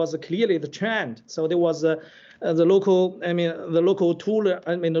industry, there was clearly the trend. So there was the local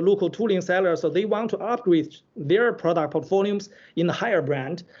tooling sellers, so they want to upgrade their product portfolios in the higher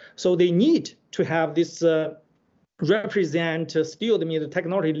brand. So they need to have this represent still the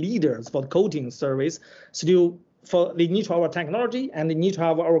technology leaders for the coating service. Still, they need to have our technology and they need to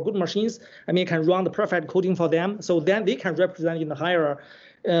have our good machines. I mean, can run the perfect coating for them. So then they can represent in the higher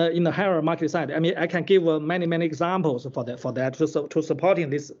market side. I mean, I can give many examples for that to supporting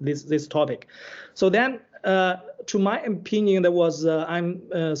this topic. So then, to my opinion, there was for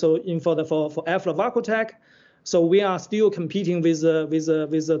Afla Vacuotec. So we are still competing with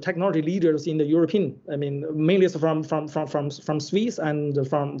technology leaders in the European. I mean, mainly from Swiss and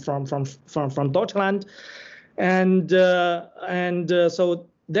from Deutschland, and so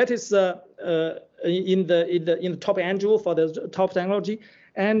that is in the top angel for the top technology.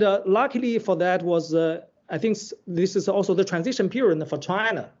 And luckily for that was I think this is also the transition period for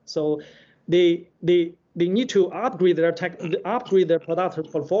China. So they need to upgrade their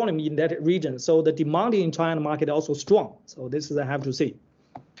product portfolio in that region. So the demand in China market also strong. So this is I have to say.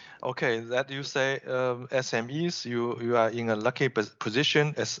 Okay, that you say SMEs, you are in a lucky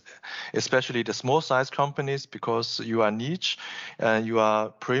position, especially the small size companies, because you are niche and you are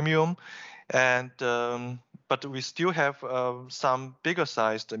premium, and but we still have some bigger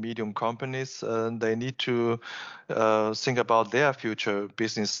sized medium companies. They need to think about their future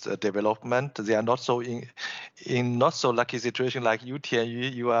business development. They are not so in not so lucky situation like you,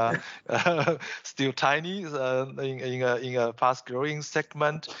 Tianyu. You are still tiny in a fast growing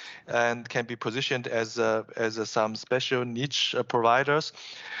segment and can be positioned as some special niche providers,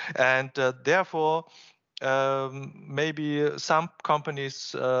 and therefore. Maybe some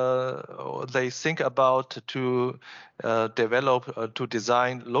companies they think about to develop, to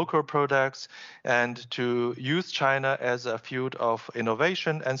design local products and to use China as a field of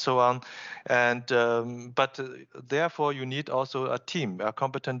innovation and so on. And but therefore you need also a team, a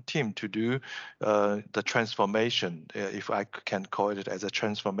competent team to do the transformation, if I can call it as a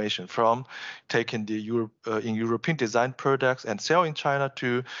transformation, from taking the European design products and sell in China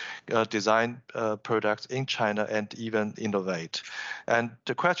to design products in China and even innovate. And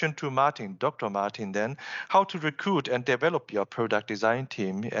the question to Martin, Dr. Martin, then, how to recruit and develop your product design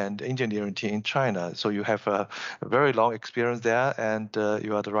team and engineering team in China? So you have a very long experience there, and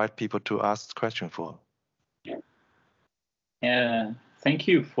you are the right people to ask the question for. Thank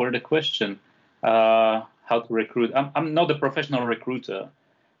you for the question. How to recruit? I'm not a professional recruiter,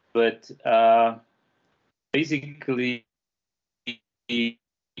 but basically, the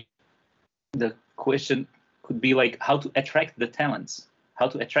question could be like how to attract the talents,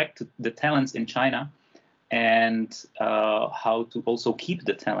 in China, and how to also keep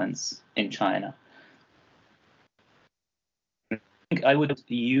the talents in China. I think I would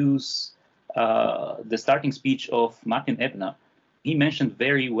use the starting speech of Martin Ebner. He mentioned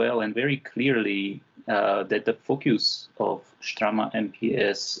very well and very clearly that the focus of Strama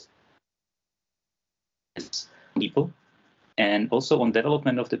MPS is people, and also on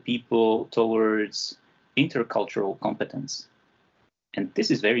development of the people towards intercultural competence. And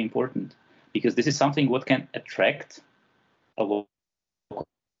this is very important, because this is something what can attract a local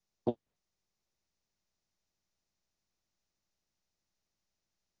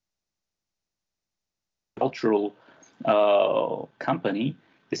cultural company.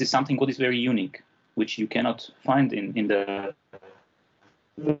 This is something what is very unique, which you cannot find in the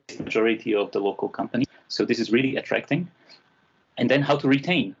majority of the local companies. So this is really attracting. And then how to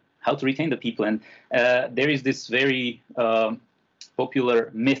retain the people. And there is this very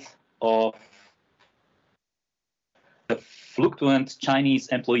popular myth of the fluctuant Chinese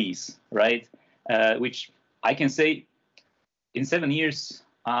employees, right? Which I can say in 7 years,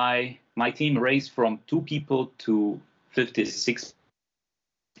 my team raised from 2 people to 56.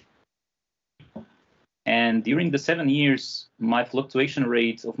 And during the 7 years, my fluctuation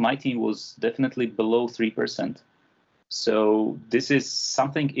rate of my team was definitely below 3%. So this is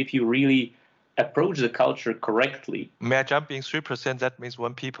something, if you really approach the culture correctly. May I jump in? 3%, that means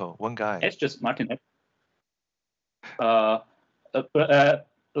 1 guy. It's just Martin.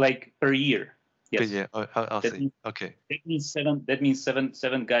 Like per year. Yes. Per year. I'll see. Means, okay. That means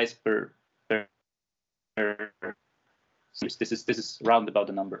seven guys per. This is round about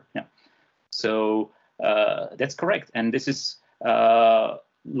the number. Yeah. So that's correct, and this is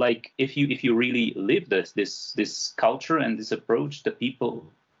like if you really live this culture and this approach, the people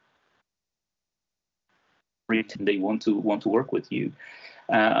they want to work with you.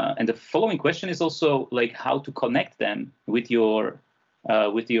 And the following question is also like how to connect them with your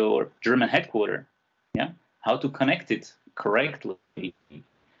German headquarters. Yeah, how to connect it correctly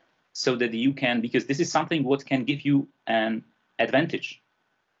so that you can, because this is something what can give you an advantage.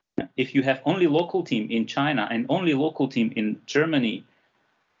 If you have only local team in China and only local team in Germany,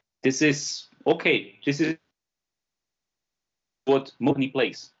 this is okay. This is what money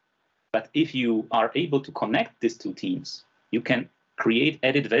plays. But if you are able to connect these 2 teams, you can create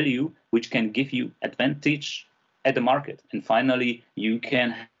added value, which can give you advantage at the market. And finally, you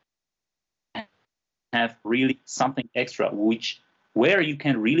can have really something extra, where you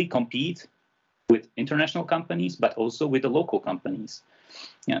can really compete with international companies, but also with the local companies.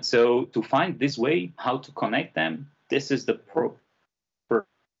 Yeah. So to find this way, how to connect them, this is the proper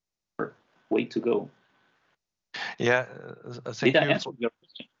way to go. Yeah. Did I answer your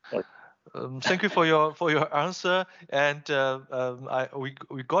question? Thank you for your answer, and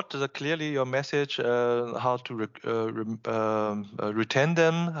we got clearly your message, how to retain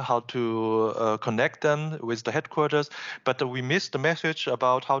them, how to connect them with the headquarters, but we missed the message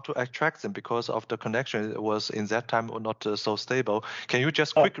about how to attract them because of the connection was in that time not so stable. Can you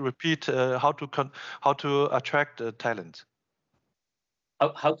just quickly repeat how to attract talent?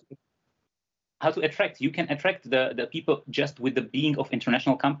 How to attract? You can attract the people just with the being of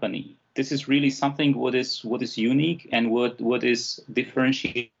international company. This is really something what is unique and what is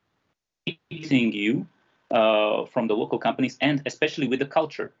differentiating you from the local companies, and especially with the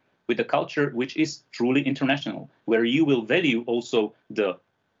culture which is truly international, where you will value also the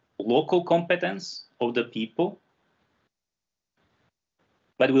local competence of the people,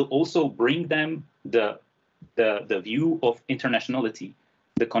 but will also bring them the view of internationality.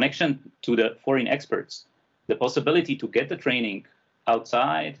 The connection to the foreign experts, the possibility to get the training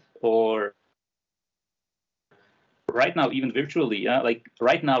outside or right now even virtually. Like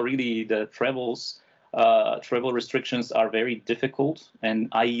right now, really the travel restrictions are very difficult, and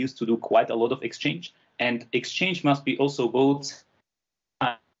I used to do quite a lot of exchange. And exchange must be also both.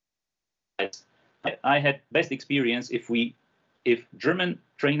 I had best experience if German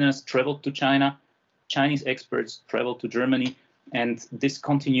trainers traveled to China, Chinese experts traveled to Germany. And this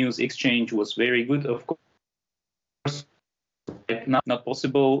continuous exchange was very good. Of course, not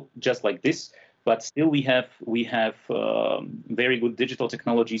possible just like this, but still we have very good digital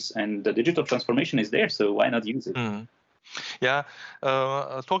technologies, and the digital transformation is there. So why not use it? Mm. Yeah,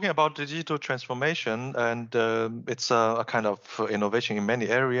 talking about digital transformation, and it's a kind of innovation in many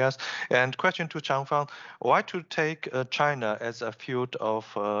areas. And question to Changfang, why to take China as a field of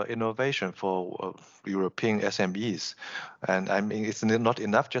innovation for European SMEs? And I mean, it's not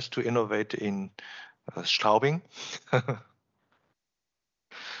enough just to innovate in Straubing.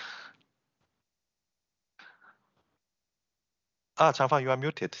 Changfang, you are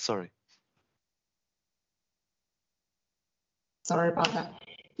muted. Sorry. Sorry about that.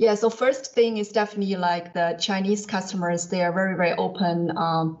 Yeah, so first thing is definitely like the Chinese customers, they are very, very open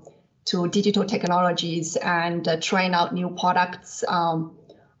to digital technologies and trying out new products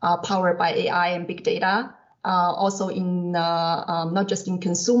powered by AI and big data. Also in not just in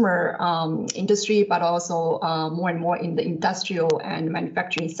consumer industry, but also more and more in the industrial and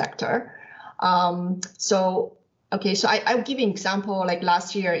manufacturing sector. So I'll give you an example. Like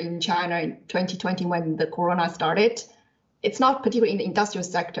last year in China in 2020, when the corona started, it's not particularly in the industrial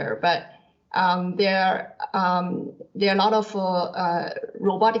sector, but there are a lot of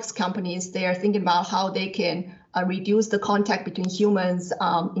robotics companies. They are thinking about how they can reduce the contact between humans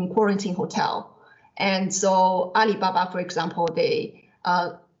in quarantine hotel. And so Alibaba, for example,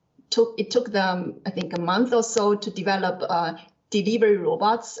 it took them, I think, a month or so to develop delivery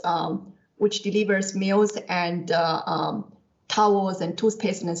robots, which delivers meals and towels and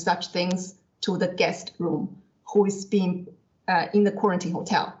toothpaste and such things to the guest room who is being in the quarantine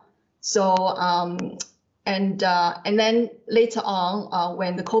hotel. So and then later on,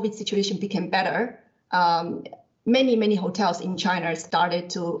 when the COVID situation became better, many hotels in China started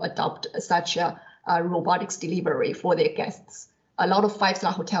to adopt such robotics delivery for their guests. A lot of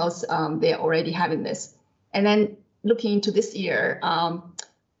five-star hotels, they're already having this. And then looking into this year,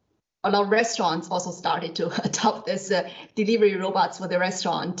 a lot of restaurants also started to adopt this delivery robots for the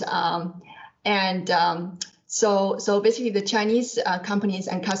restaurant. So basically the Chinese companies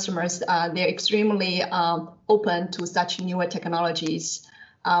and customers, they're extremely open to such newer technologies.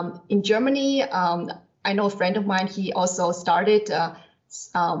 In Germany, I know a friend of mine, he also started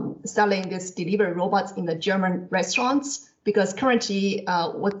selling these delivery robots in the German restaurants, because currently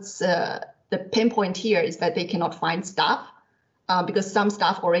what's the pain point here is that they cannot find staff because some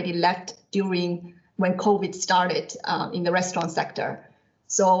staff already left during when COVID started in the restaurant sector.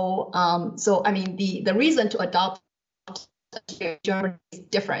 So I mean, the reason to adopt Germany is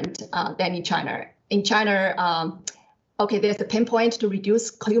different than in China. In China, okay, there's the pain point to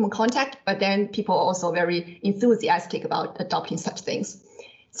reduce human contact, but then people are also very enthusiastic about adopting such things.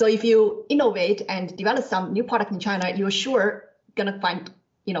 So if you innovate and develop some new product in China, you're sure gonna find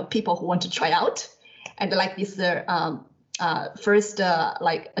people who want to try out, and like these first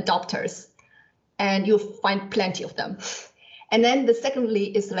like adopters, and you'll find plenty of them. And then the secondly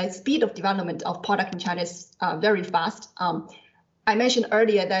is like speed of development of product in China is very fast. I mentioned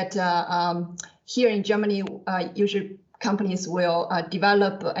earlier that here in Germany, usually companies will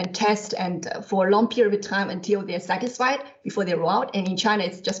develop and test and for a long period of time until they're satisfied before they roll out. And in China,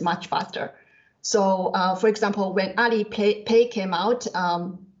 it's just much faster. So for example, when Alipay came out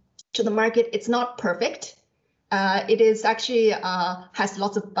to the market, it's not perfect. It is actually has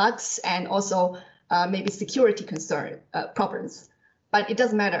lots of bugs and also maybe security problems, but it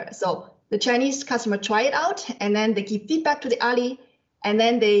doesn't matter. So the Chinese customer try it out and then they give feedback to the Ali, and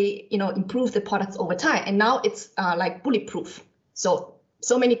then they improve the products over time. And now it's like bulletproof. So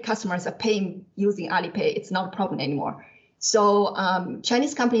many customers are paying using Alipay. It's not a problem anymore. So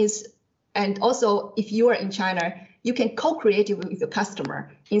Chinese companies, and also if you are in China, you can co-create it with your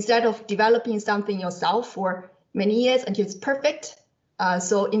customer instead of developing something yourself for many years until it's perfect.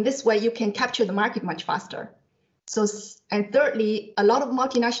 So in this way, you can capture the market much faster. So, and thirdly, a lot of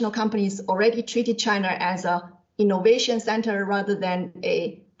multinational companies already treated China as a innovation center rather than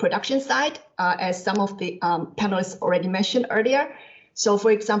a production site, as some of the panelists already mentioned earlier. So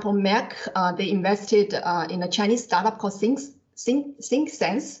for example, Merck, they invested in a Chinese startup called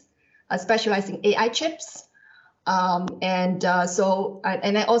ThinkSense, specializing in AI chips. And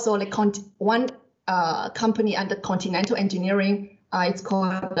then also like one company under Continental Engineering, it's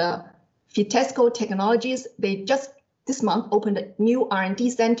called Vitesco Technologies. They just this month opened a new R&D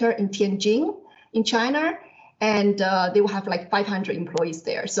center in Tianjin in China, and they will have like 500 employees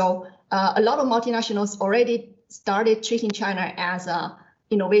there. So a lot of multinationals already started treating China as a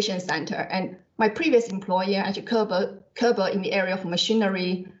innovation center. And my previous employer, actually Kerber in the area of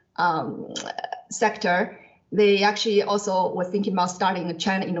machinery sector, they actually also were thinking about starting a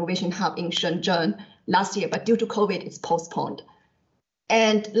China Innovation Hub in Shenzhen last year, but due to COVID, it's postponed.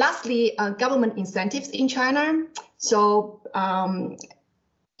 And lastly, government incentives in China. So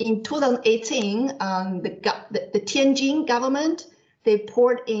in 2018, the Tianjin government, they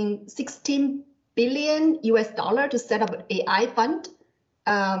poured in $16 billion to set up an AI fund.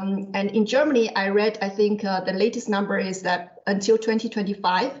 And in Germany, I read, I think the latest number is that until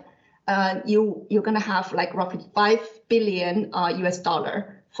 2025, you're going to have like roughly $5 billion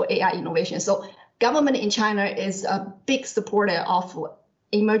for AI innovation. So government in China is a big supporter of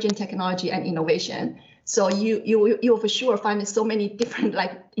emerging technology and innovation. So you for sure find so many different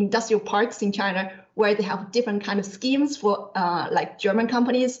like industrial parks in China where they have different kind of schemes for like German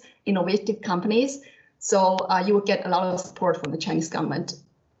companies, innovative companies. So you will get a lot of support from the Chinese government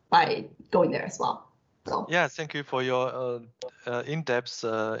by going there as well. So. Yeah, thank you for your in-depth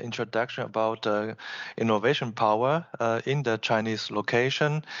introduction about innovation power in the Chinese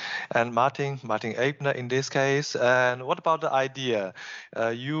location, and Martin Ebner in this case. And what about the idea?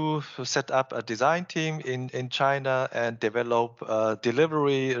 You set up a design team in China and develop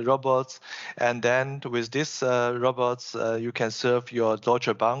delivery robots, and then with these robots you can serve your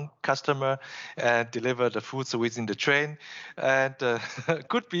Deutsche Bank customer and deliver the foods within the train, and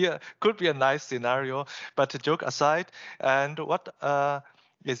could be a nice scenario. But joke aside, and what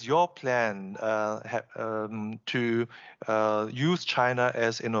is your plan to use China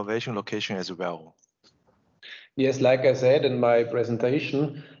as innovation location as well? Yes, like I said in my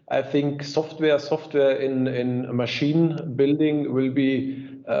presentation, I think software in machine building will be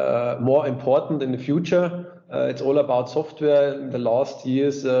more important in the future. It's all about software. In the last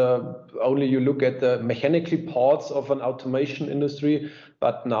years, only you look at the mechanical parts of an automation industry,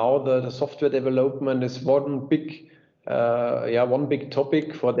 but now the software development is one big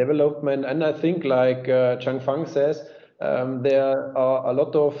topic for development. And I think, like Changfang says, there are a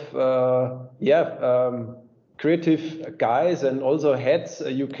lot of creative guys and also heads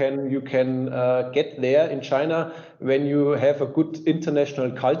you can get there in China when you have a good international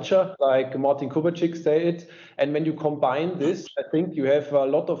culture, like Martin Kubacik said. And when you combine this, I think you have a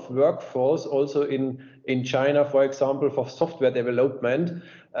lot of workforce also in China, for example, for software development.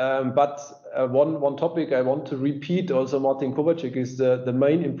 But one topic I want to repeat also, Martin Kubacik, is the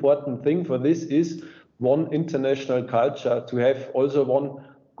main important thing for this is one international culture, to have also one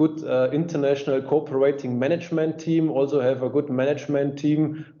good international cooperating management team, also have a good management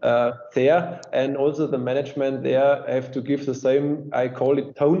team there, and also the management there have to give the same, I call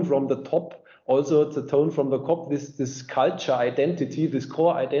it, tone from the top. Also the tone from the top, this culture identity, this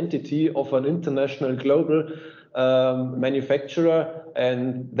core identity of an international global manufacturer.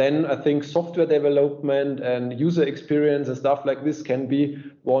 And then I think software development and user experience and stuff like this can be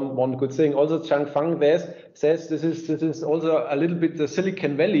one good thing. Also Changfang says this is also a little bit the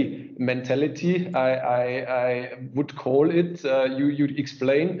Silicon Valley mentality, I would call it. You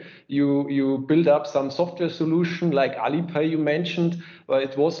explain, you build up some software solution like Alipay you mentioned, but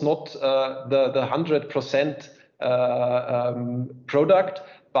it was not the 100% product,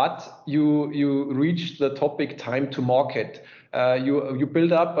 but you reach the topic time to market. You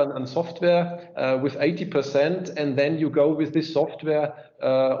build up an software with 80%, and then you go with this software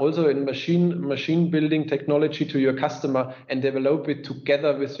also in machine building technology to your customer and develop it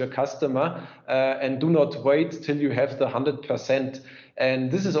together with your customer, and do not wait till you have the 100%.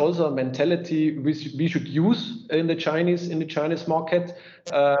 And this is also a mentality we should use in the Chinese market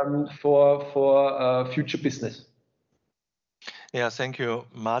for future business. Yeah, thank you,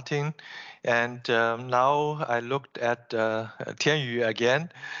 Martin. And now I looked at Tianyu again.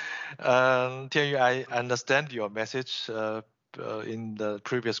 Tianyu, I understand your message in the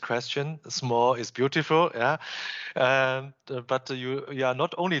previous question. Small is beautiful, yeah. But you are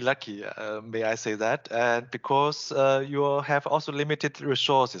not only lucky, may I say that, and because you have also limited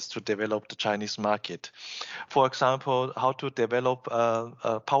resources to develop the Chinese market. For example, how to develop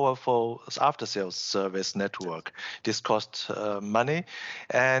a powerful after-sales service network. This costs money,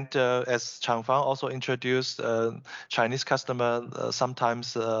 and as Changfang also introduced, Chinese customers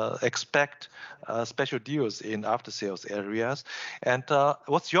sometimes expect special deals in after-sales areas. And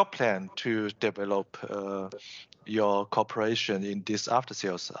what's your plan to develop your cooperation in this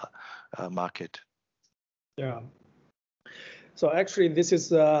after-sales market? Yeah. So actually, this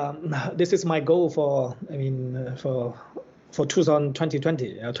is my goal for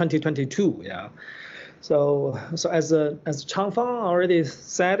 2022. Yeah. So as Changfang already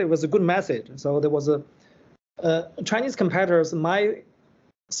said, it was a good message. So there was a Chinese competitors, my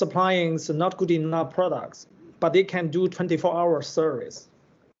supplying not good enough products, but they can do 24-hour service.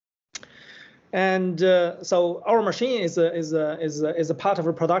 And so our machine is a part of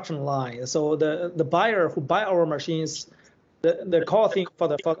a production line. So the buyer who buy our machines, the core thing for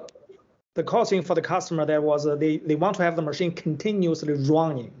the customer there was they want to have the machine continuously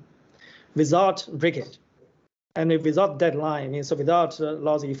running without breakage and without deadline, so without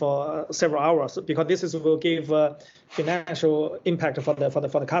lossy for several hours, because this will give financial impact for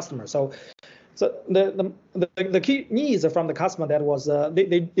the customer. So So the key needs from the customer that was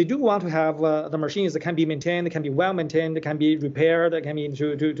they do want to have the machines that can be maintained, can be well maintained, can be repaired, can be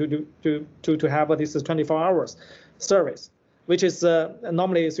to have this 24 hours service, which is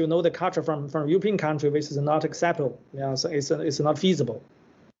normally, as you know, the culture from European country, which is not acceptable. Yeah, so it's not feasible.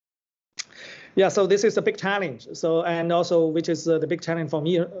 Yeah, so this is a big challenge. So, and also, which is the big challenge for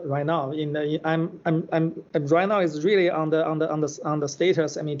me right now. I'm right now is really on the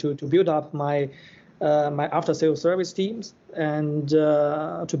status. I mean, to build up my my after sales service teams and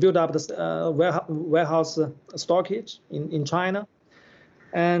to build up the warehouse stockage in China.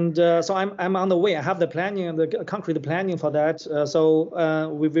 And so I'm on the way. I have the planning, the concrete planning for that. So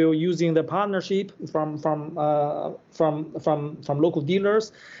we will using the partnership from local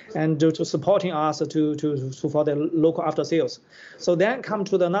dealers, and to supporting us to for the local after sales. So then come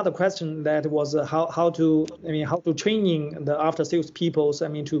to another question that was how to training the after sales people. So,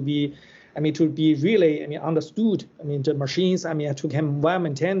 to be really, understood. The machines, to can well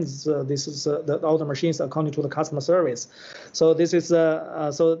maintain. This is all the machines according to the customer service. So this is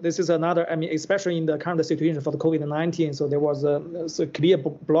another. Especially in the current situation for the COVID-19. So there was a clear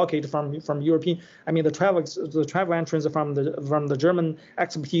blockade from European. The travel entrance from the German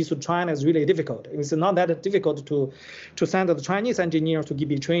expertise to China is really difficult. It's not that difficult to send the Chinese engineer to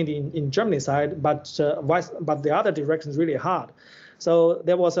be trained in Germany side, but the other direction is really hard. So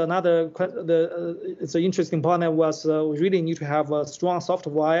there was another. It's an interesting point that was we really need to have a strong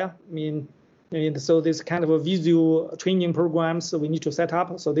software. So this kind of a visual training programs we need to set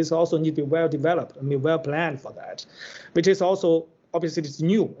up. So this also need to be well developed. Well planned for that, which is also obviously it's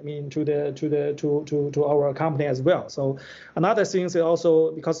new. To our company as well. So another thing is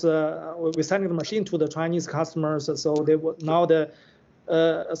also because we're sending the machine to the Chinese customers. So they now the.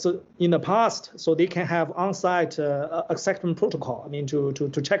 So in the past, so they can have on-site acceptance protocol.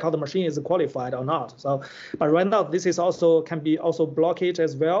 To check how the machine is qualified or not. So, but right now this is also can be also blockage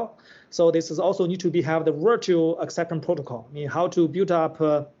as well. So this is also need to have the virtual acceptance protocol. How to build up.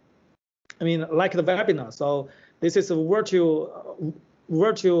 Like the webinar. So this is a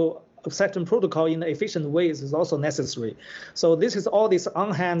virtual acceptance protocol in efficient ways is also necessary. So this is all these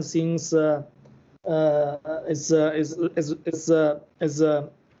on-hand things. Is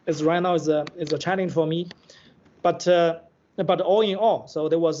right now is a challenge for me, but all in all, so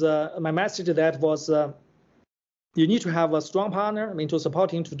there was my message that was you need to have a strong partner. To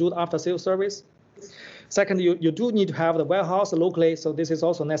supporting to do the after sales service. Second, you do need to have the warehouse locally, so this is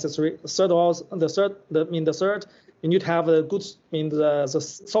also necessary. Third, you need to have a good the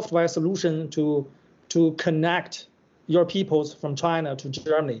software solution to connect your peoples from China to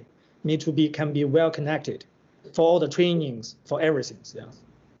Germany. Can be well connected for all the trainings, for everything. Yeah.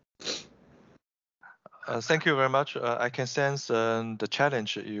 Thank you very much. I can sense the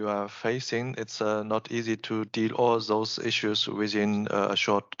challenge you are facing. It's not easy to deal all those issues within a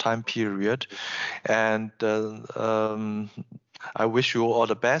short time period, and I wish you all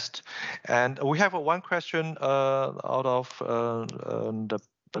the best. And we have one question out of the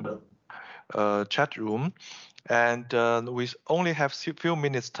chat room. And we only have a few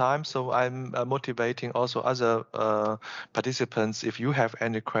minutes time, so I'm motivating also other participants. If you have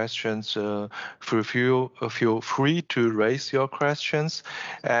any questions, feel free to raise your questions.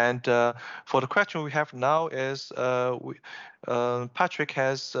 And for the question we have now is, Patrick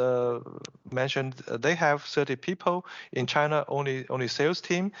has mentioned they have 30 people in China, only sales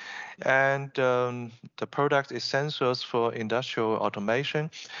team, and the product is sensors for industrial automation.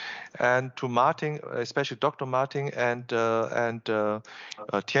 And to Martin, especially Dr. Martin and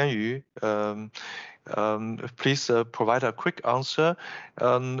Tianyu, please provide a quick answer.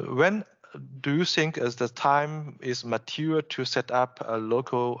 When do you think as the time is mature to set up a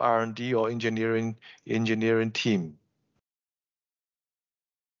local R&D or engineering team?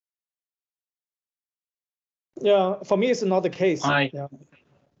 Yeah, for me, it's not the case. Yeah.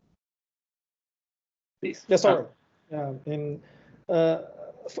 Please. Yeah, sorry. Yeah,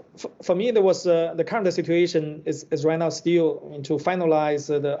 for me, there was the current situation is right now still to finalize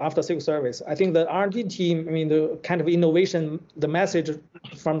the after sales service. I think the R&D team, the kind of innovation, the message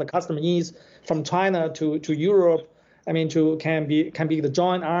from the customer needs from China to Europe, can be the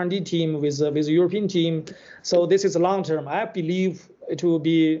joint R&D team with the European team. So this is long term. I believe it will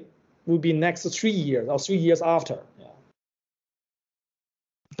be next 3 years or 3 years after.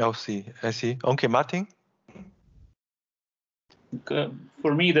 Yeah. I see. Okay, Martin.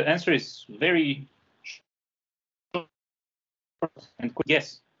 For me, the answer is very short and quick.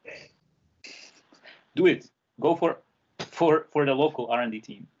 Yes, do it. Go for the local R&D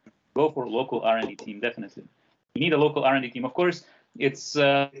team. Go for local R&D team, definitely. You need a local R&D team. Of course, it's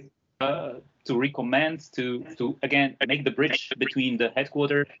to recommend to again make the bridge between the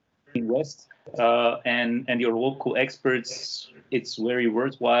headquarters in West and your local experts. It's very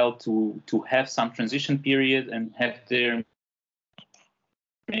worthwhile to have some transition period and have there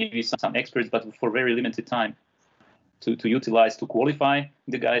maybe some experts, but for very limited time, to utilize, to qualify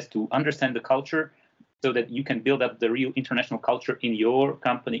the guys, to understand the culture, so that you can build up the real international culture in your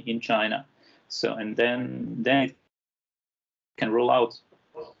company in China. So and then it can roll out.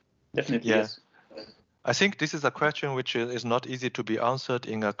 Definitely, yes. I think this is a question which is not easy to be answered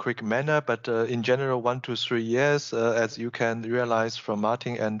in a quick manner, but in general, 1 to 3 years, as you can realize from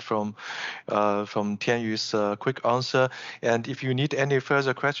Martin and from Tianyu's quick answer. And if you need any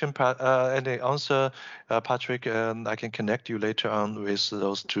further question, any answer, Patrick, I can connect you later on with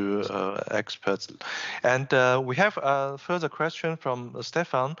those two experts. And we have a further question from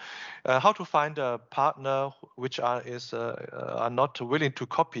Stefan: how to find a partner which are not willing to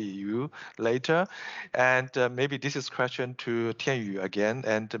copy you later? And maybe this is a question to Tianyu again,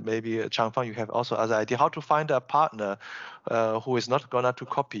 and maybe Changfang, you have also other idea how to find a partner who is not gonna to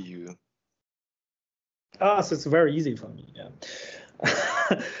copy you. So it's very easy for me.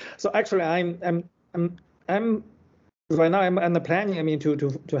 Yeah. So actually, I'm right now I'm planning. I mean,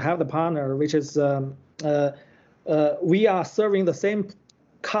 to have the partner, which is we are serving the same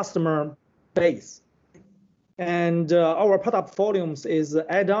customer base, and our product volumes is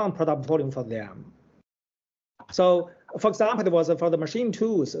add-on product volume for them. So, for example, there was for the machine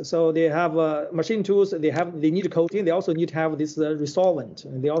tools. So they have machine tools. They need coating. They also need to have this resolvent.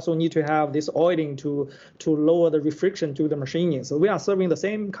 And they also need to have this oiling to lower the refriction to the machining. So we are serving the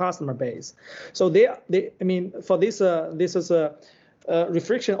same customer base. So I mean, for this is a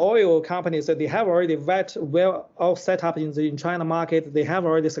refriction oil companies that they have already well all set up in China market. They have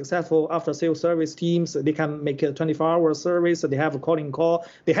already successful after sales service teams. They can make a 24-hour service. They have a calling call.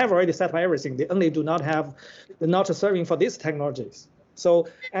 They have already set up everything. They only do not have, not serving for these technologies. So,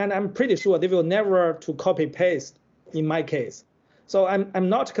 and I'm pretty sure they will never to copy paste in my case. So I'm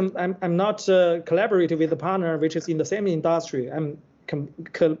not collaborating with a partner which is in the same industry. I'm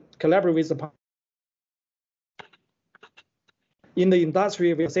collaborating with the partner in the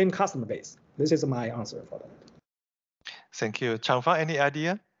industry with the same customer base. This is my answer for that. Thank you. Changfang, any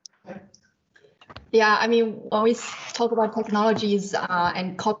idea? Yeah, I mean, when we talk about technologies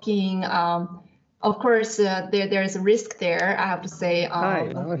and copying, of course, there is a risk there, I have to say.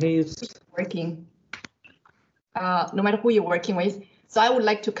 He's working, no matter who you're working with. So I would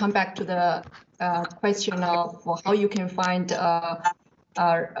like to come back to the question of how you can find a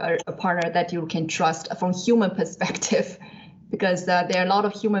partner that you can trust from human perspective. Because there are a lot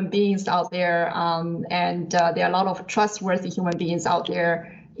of human beings out there, and there are a lot of trustworthy human beings out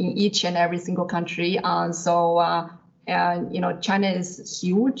there in each and every single country. So, you know, China is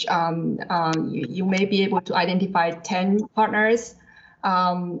huge. You may be able to identify 10 partners,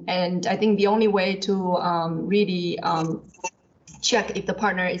 and I think the only way to really check if the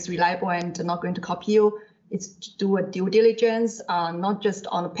partner is reliable and not going to copy you is to do a due diligence, not just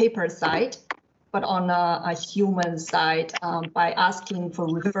on the paper side, but on a human side, by asking for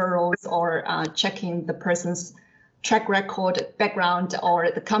referrals or checking the person's track record, background,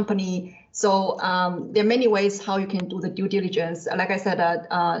 or the company. So there are many ways how you can do the due diligence. Like I said,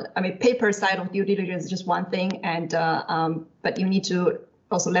 I mean, paper side of due diligence is just one thing, and but you need to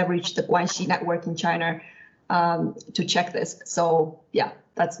also leverage the Guanxi network in China to check this. So yeah,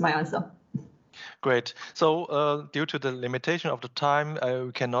 that's my answer. Great. So due to the limitation of the time,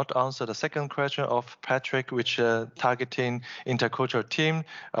 we cannot answer the second question of Patrick, which targeting intercultural team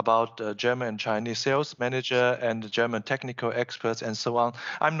about German and Chinese sales manager and German technical experts and so on.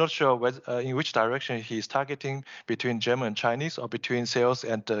 I'm not sure whether, in which direction he's targeting, between German and Chinese or between sales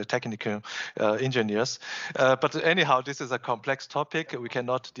and technical engineers. But anyhow, this is a complex topic. We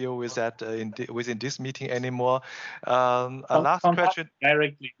cannot deal with that within this meeting anymore. Last question.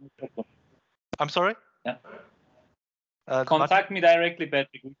 Directly. I'm sorry? Yeah. Contact me directly,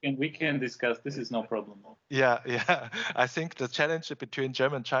 Patrick. We can discuss. This is no problem. Yeah. I think the challenge between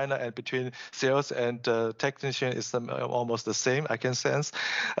German and China and between sales and technician is almost the same, I can sense.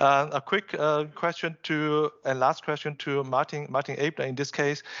 A quick question and last question to Martin Ebner in this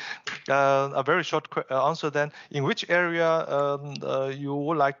case. A very short answer then. In which area you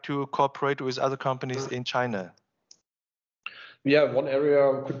would like to cooperate with other companies in China? Yeah, one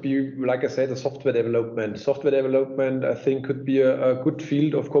area could be, like I said, the software development. Software development, I think, could be a good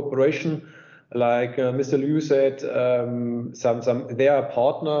field of cooperation. Like Mr. Liu said, they are a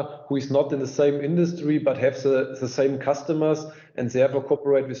partner who is not in the same industry but have the same customers. and therefore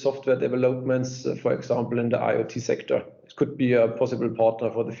cooperate with software developments, for example, in the IoT sector. It could be a possible partner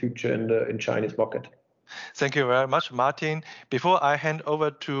for the future in Chinese market. Thank you very much, Martin. Before I hand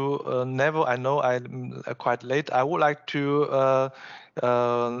over to Neville, I know I'm quite late. I would like to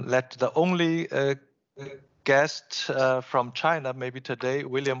let the only guest from China, maybe today,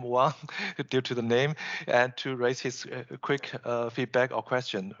 William Wang, due to the name, and to raise his quick feedback or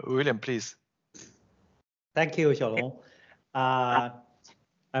question. William, please. Thank you, Xiaolong.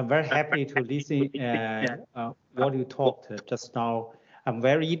 I'm very happy to listen what you talked just now. I'm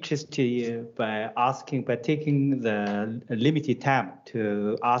very interested by taking the limited time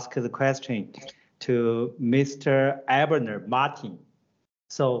to ask the question to Mr. Abner Martin.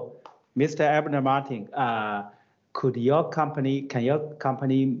 So, Mr. Abner Martin, can your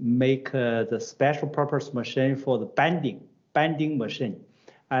company make the special purpose machine for the bending machine?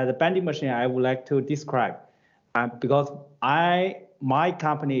 The bending machine I would like to describe because my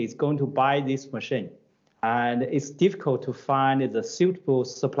company is going to buy this machine. And it's difficult to find the suitable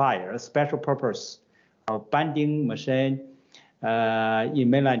supplier, a special purpose bending machine in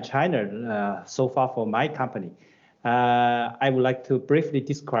mainland China so far for my company. I would like to briefly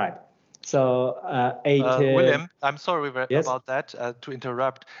describe. So, William, I'm sorry yes? about that, to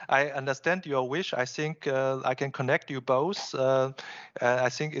interrupt. I understand your wish. I think I can connect you both. I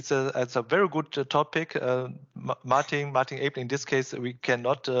think it's a very good topic. Martin Ebner, in this case, we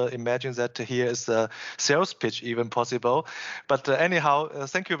cannot imagine that here is a sales pitch even possible. But anyhow,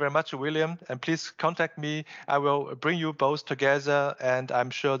 thank you very much, William. And please contact me. I will bring you both together. And I'm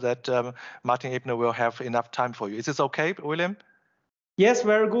sure that Martin Ebner will have enough time for you. Is this okay, William? Yes,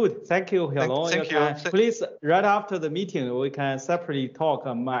 very good. Thank you, Xiaolong. Thank you. Please, right after the meeting, we can separately talk.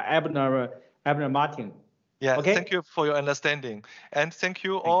 Abner Martin. Yeah, okay? Thank you for your understanding. And thank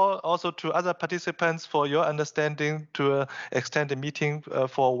you all also to other participants for your understanding to extend the meeting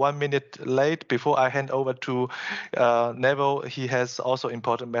for 1 minute late before I hand over to Neville. He has also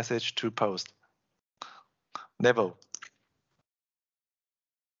important message to post. Neville.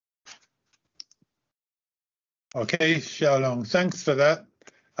 Okay, Xiaolong, thanks for that.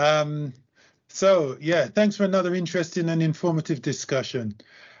 So, yeah, thanks for another interesting and informative discussion.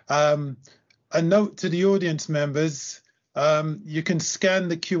 A note to the audience members, you can scan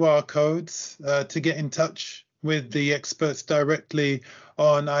the QR codes to get in touch with the experts directly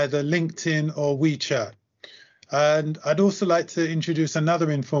on either LinkedIn or WeChat. And I'd also like to introduce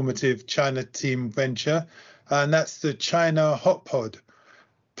another informative China team venture, and that's the China Hot Pod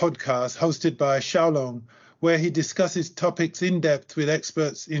podcast hosted by Xiaolong, where he discusses topics in depth with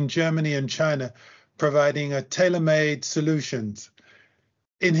experts in Germany and China, providing a tailor-made solutions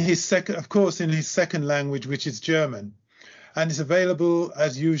in his second language, which is German, and is available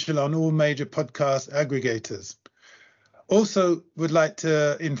as usual on all major podcast aggregators. Also would like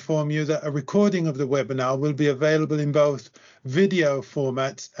to inform you that a recording of the webinar will be available in both video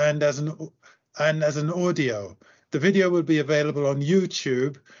formats and as an audio. The video will be available on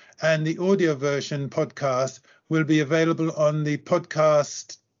YouTube, and the audio version podcast will be available on the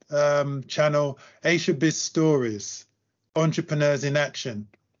podcast channel Asia Biz Stories, Entrepreneurs in Action.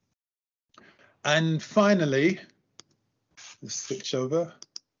 And finally, let's switch over.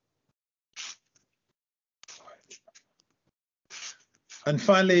 And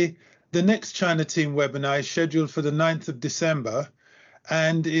finally, the next China Team webinar is scheduled for the 9th of December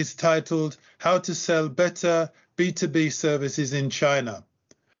and is titled How to Sell Better B2B Services in China.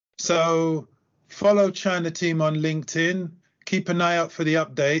 So follow China Team on LinkedIn, keep an eye out for the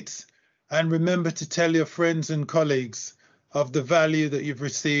updates, and remember to tell your friends and colleagues of the value that you've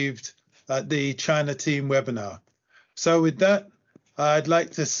received at the China Team webinar. So with that, I'd like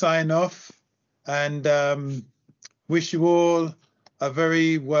to sign off and wish you all a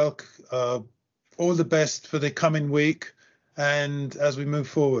very all the best for the coming week and as we move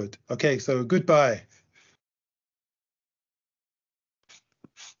forward. Okay, so goodbye.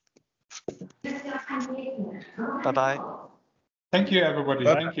 Bye-bye. Thank you, everybody.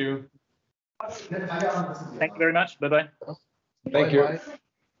 Bye. Thank you. Thank you very much. Bye-bye. Thank you.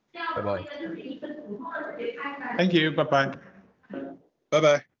 Bye-bye. Thank you. Bye-bye.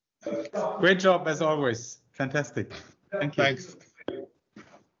 Bye-bye. Great job as always. Fantastic. Thank you. Thanks.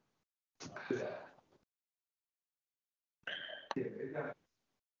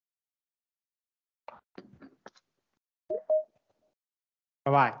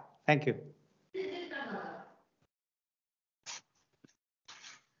 Bye-bye. Thank you.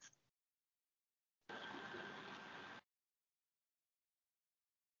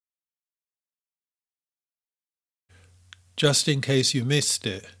 Just in case you missed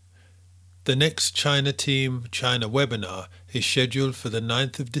it, The next China Team China webinar is scheduled for the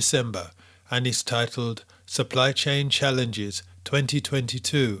 9th of December and is titled Supply Chain Challenges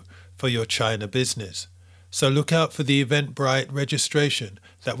 2022 for your China business. So look out for the Eventbrite registration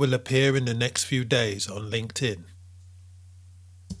that will appear in the next few days on LinkedIn.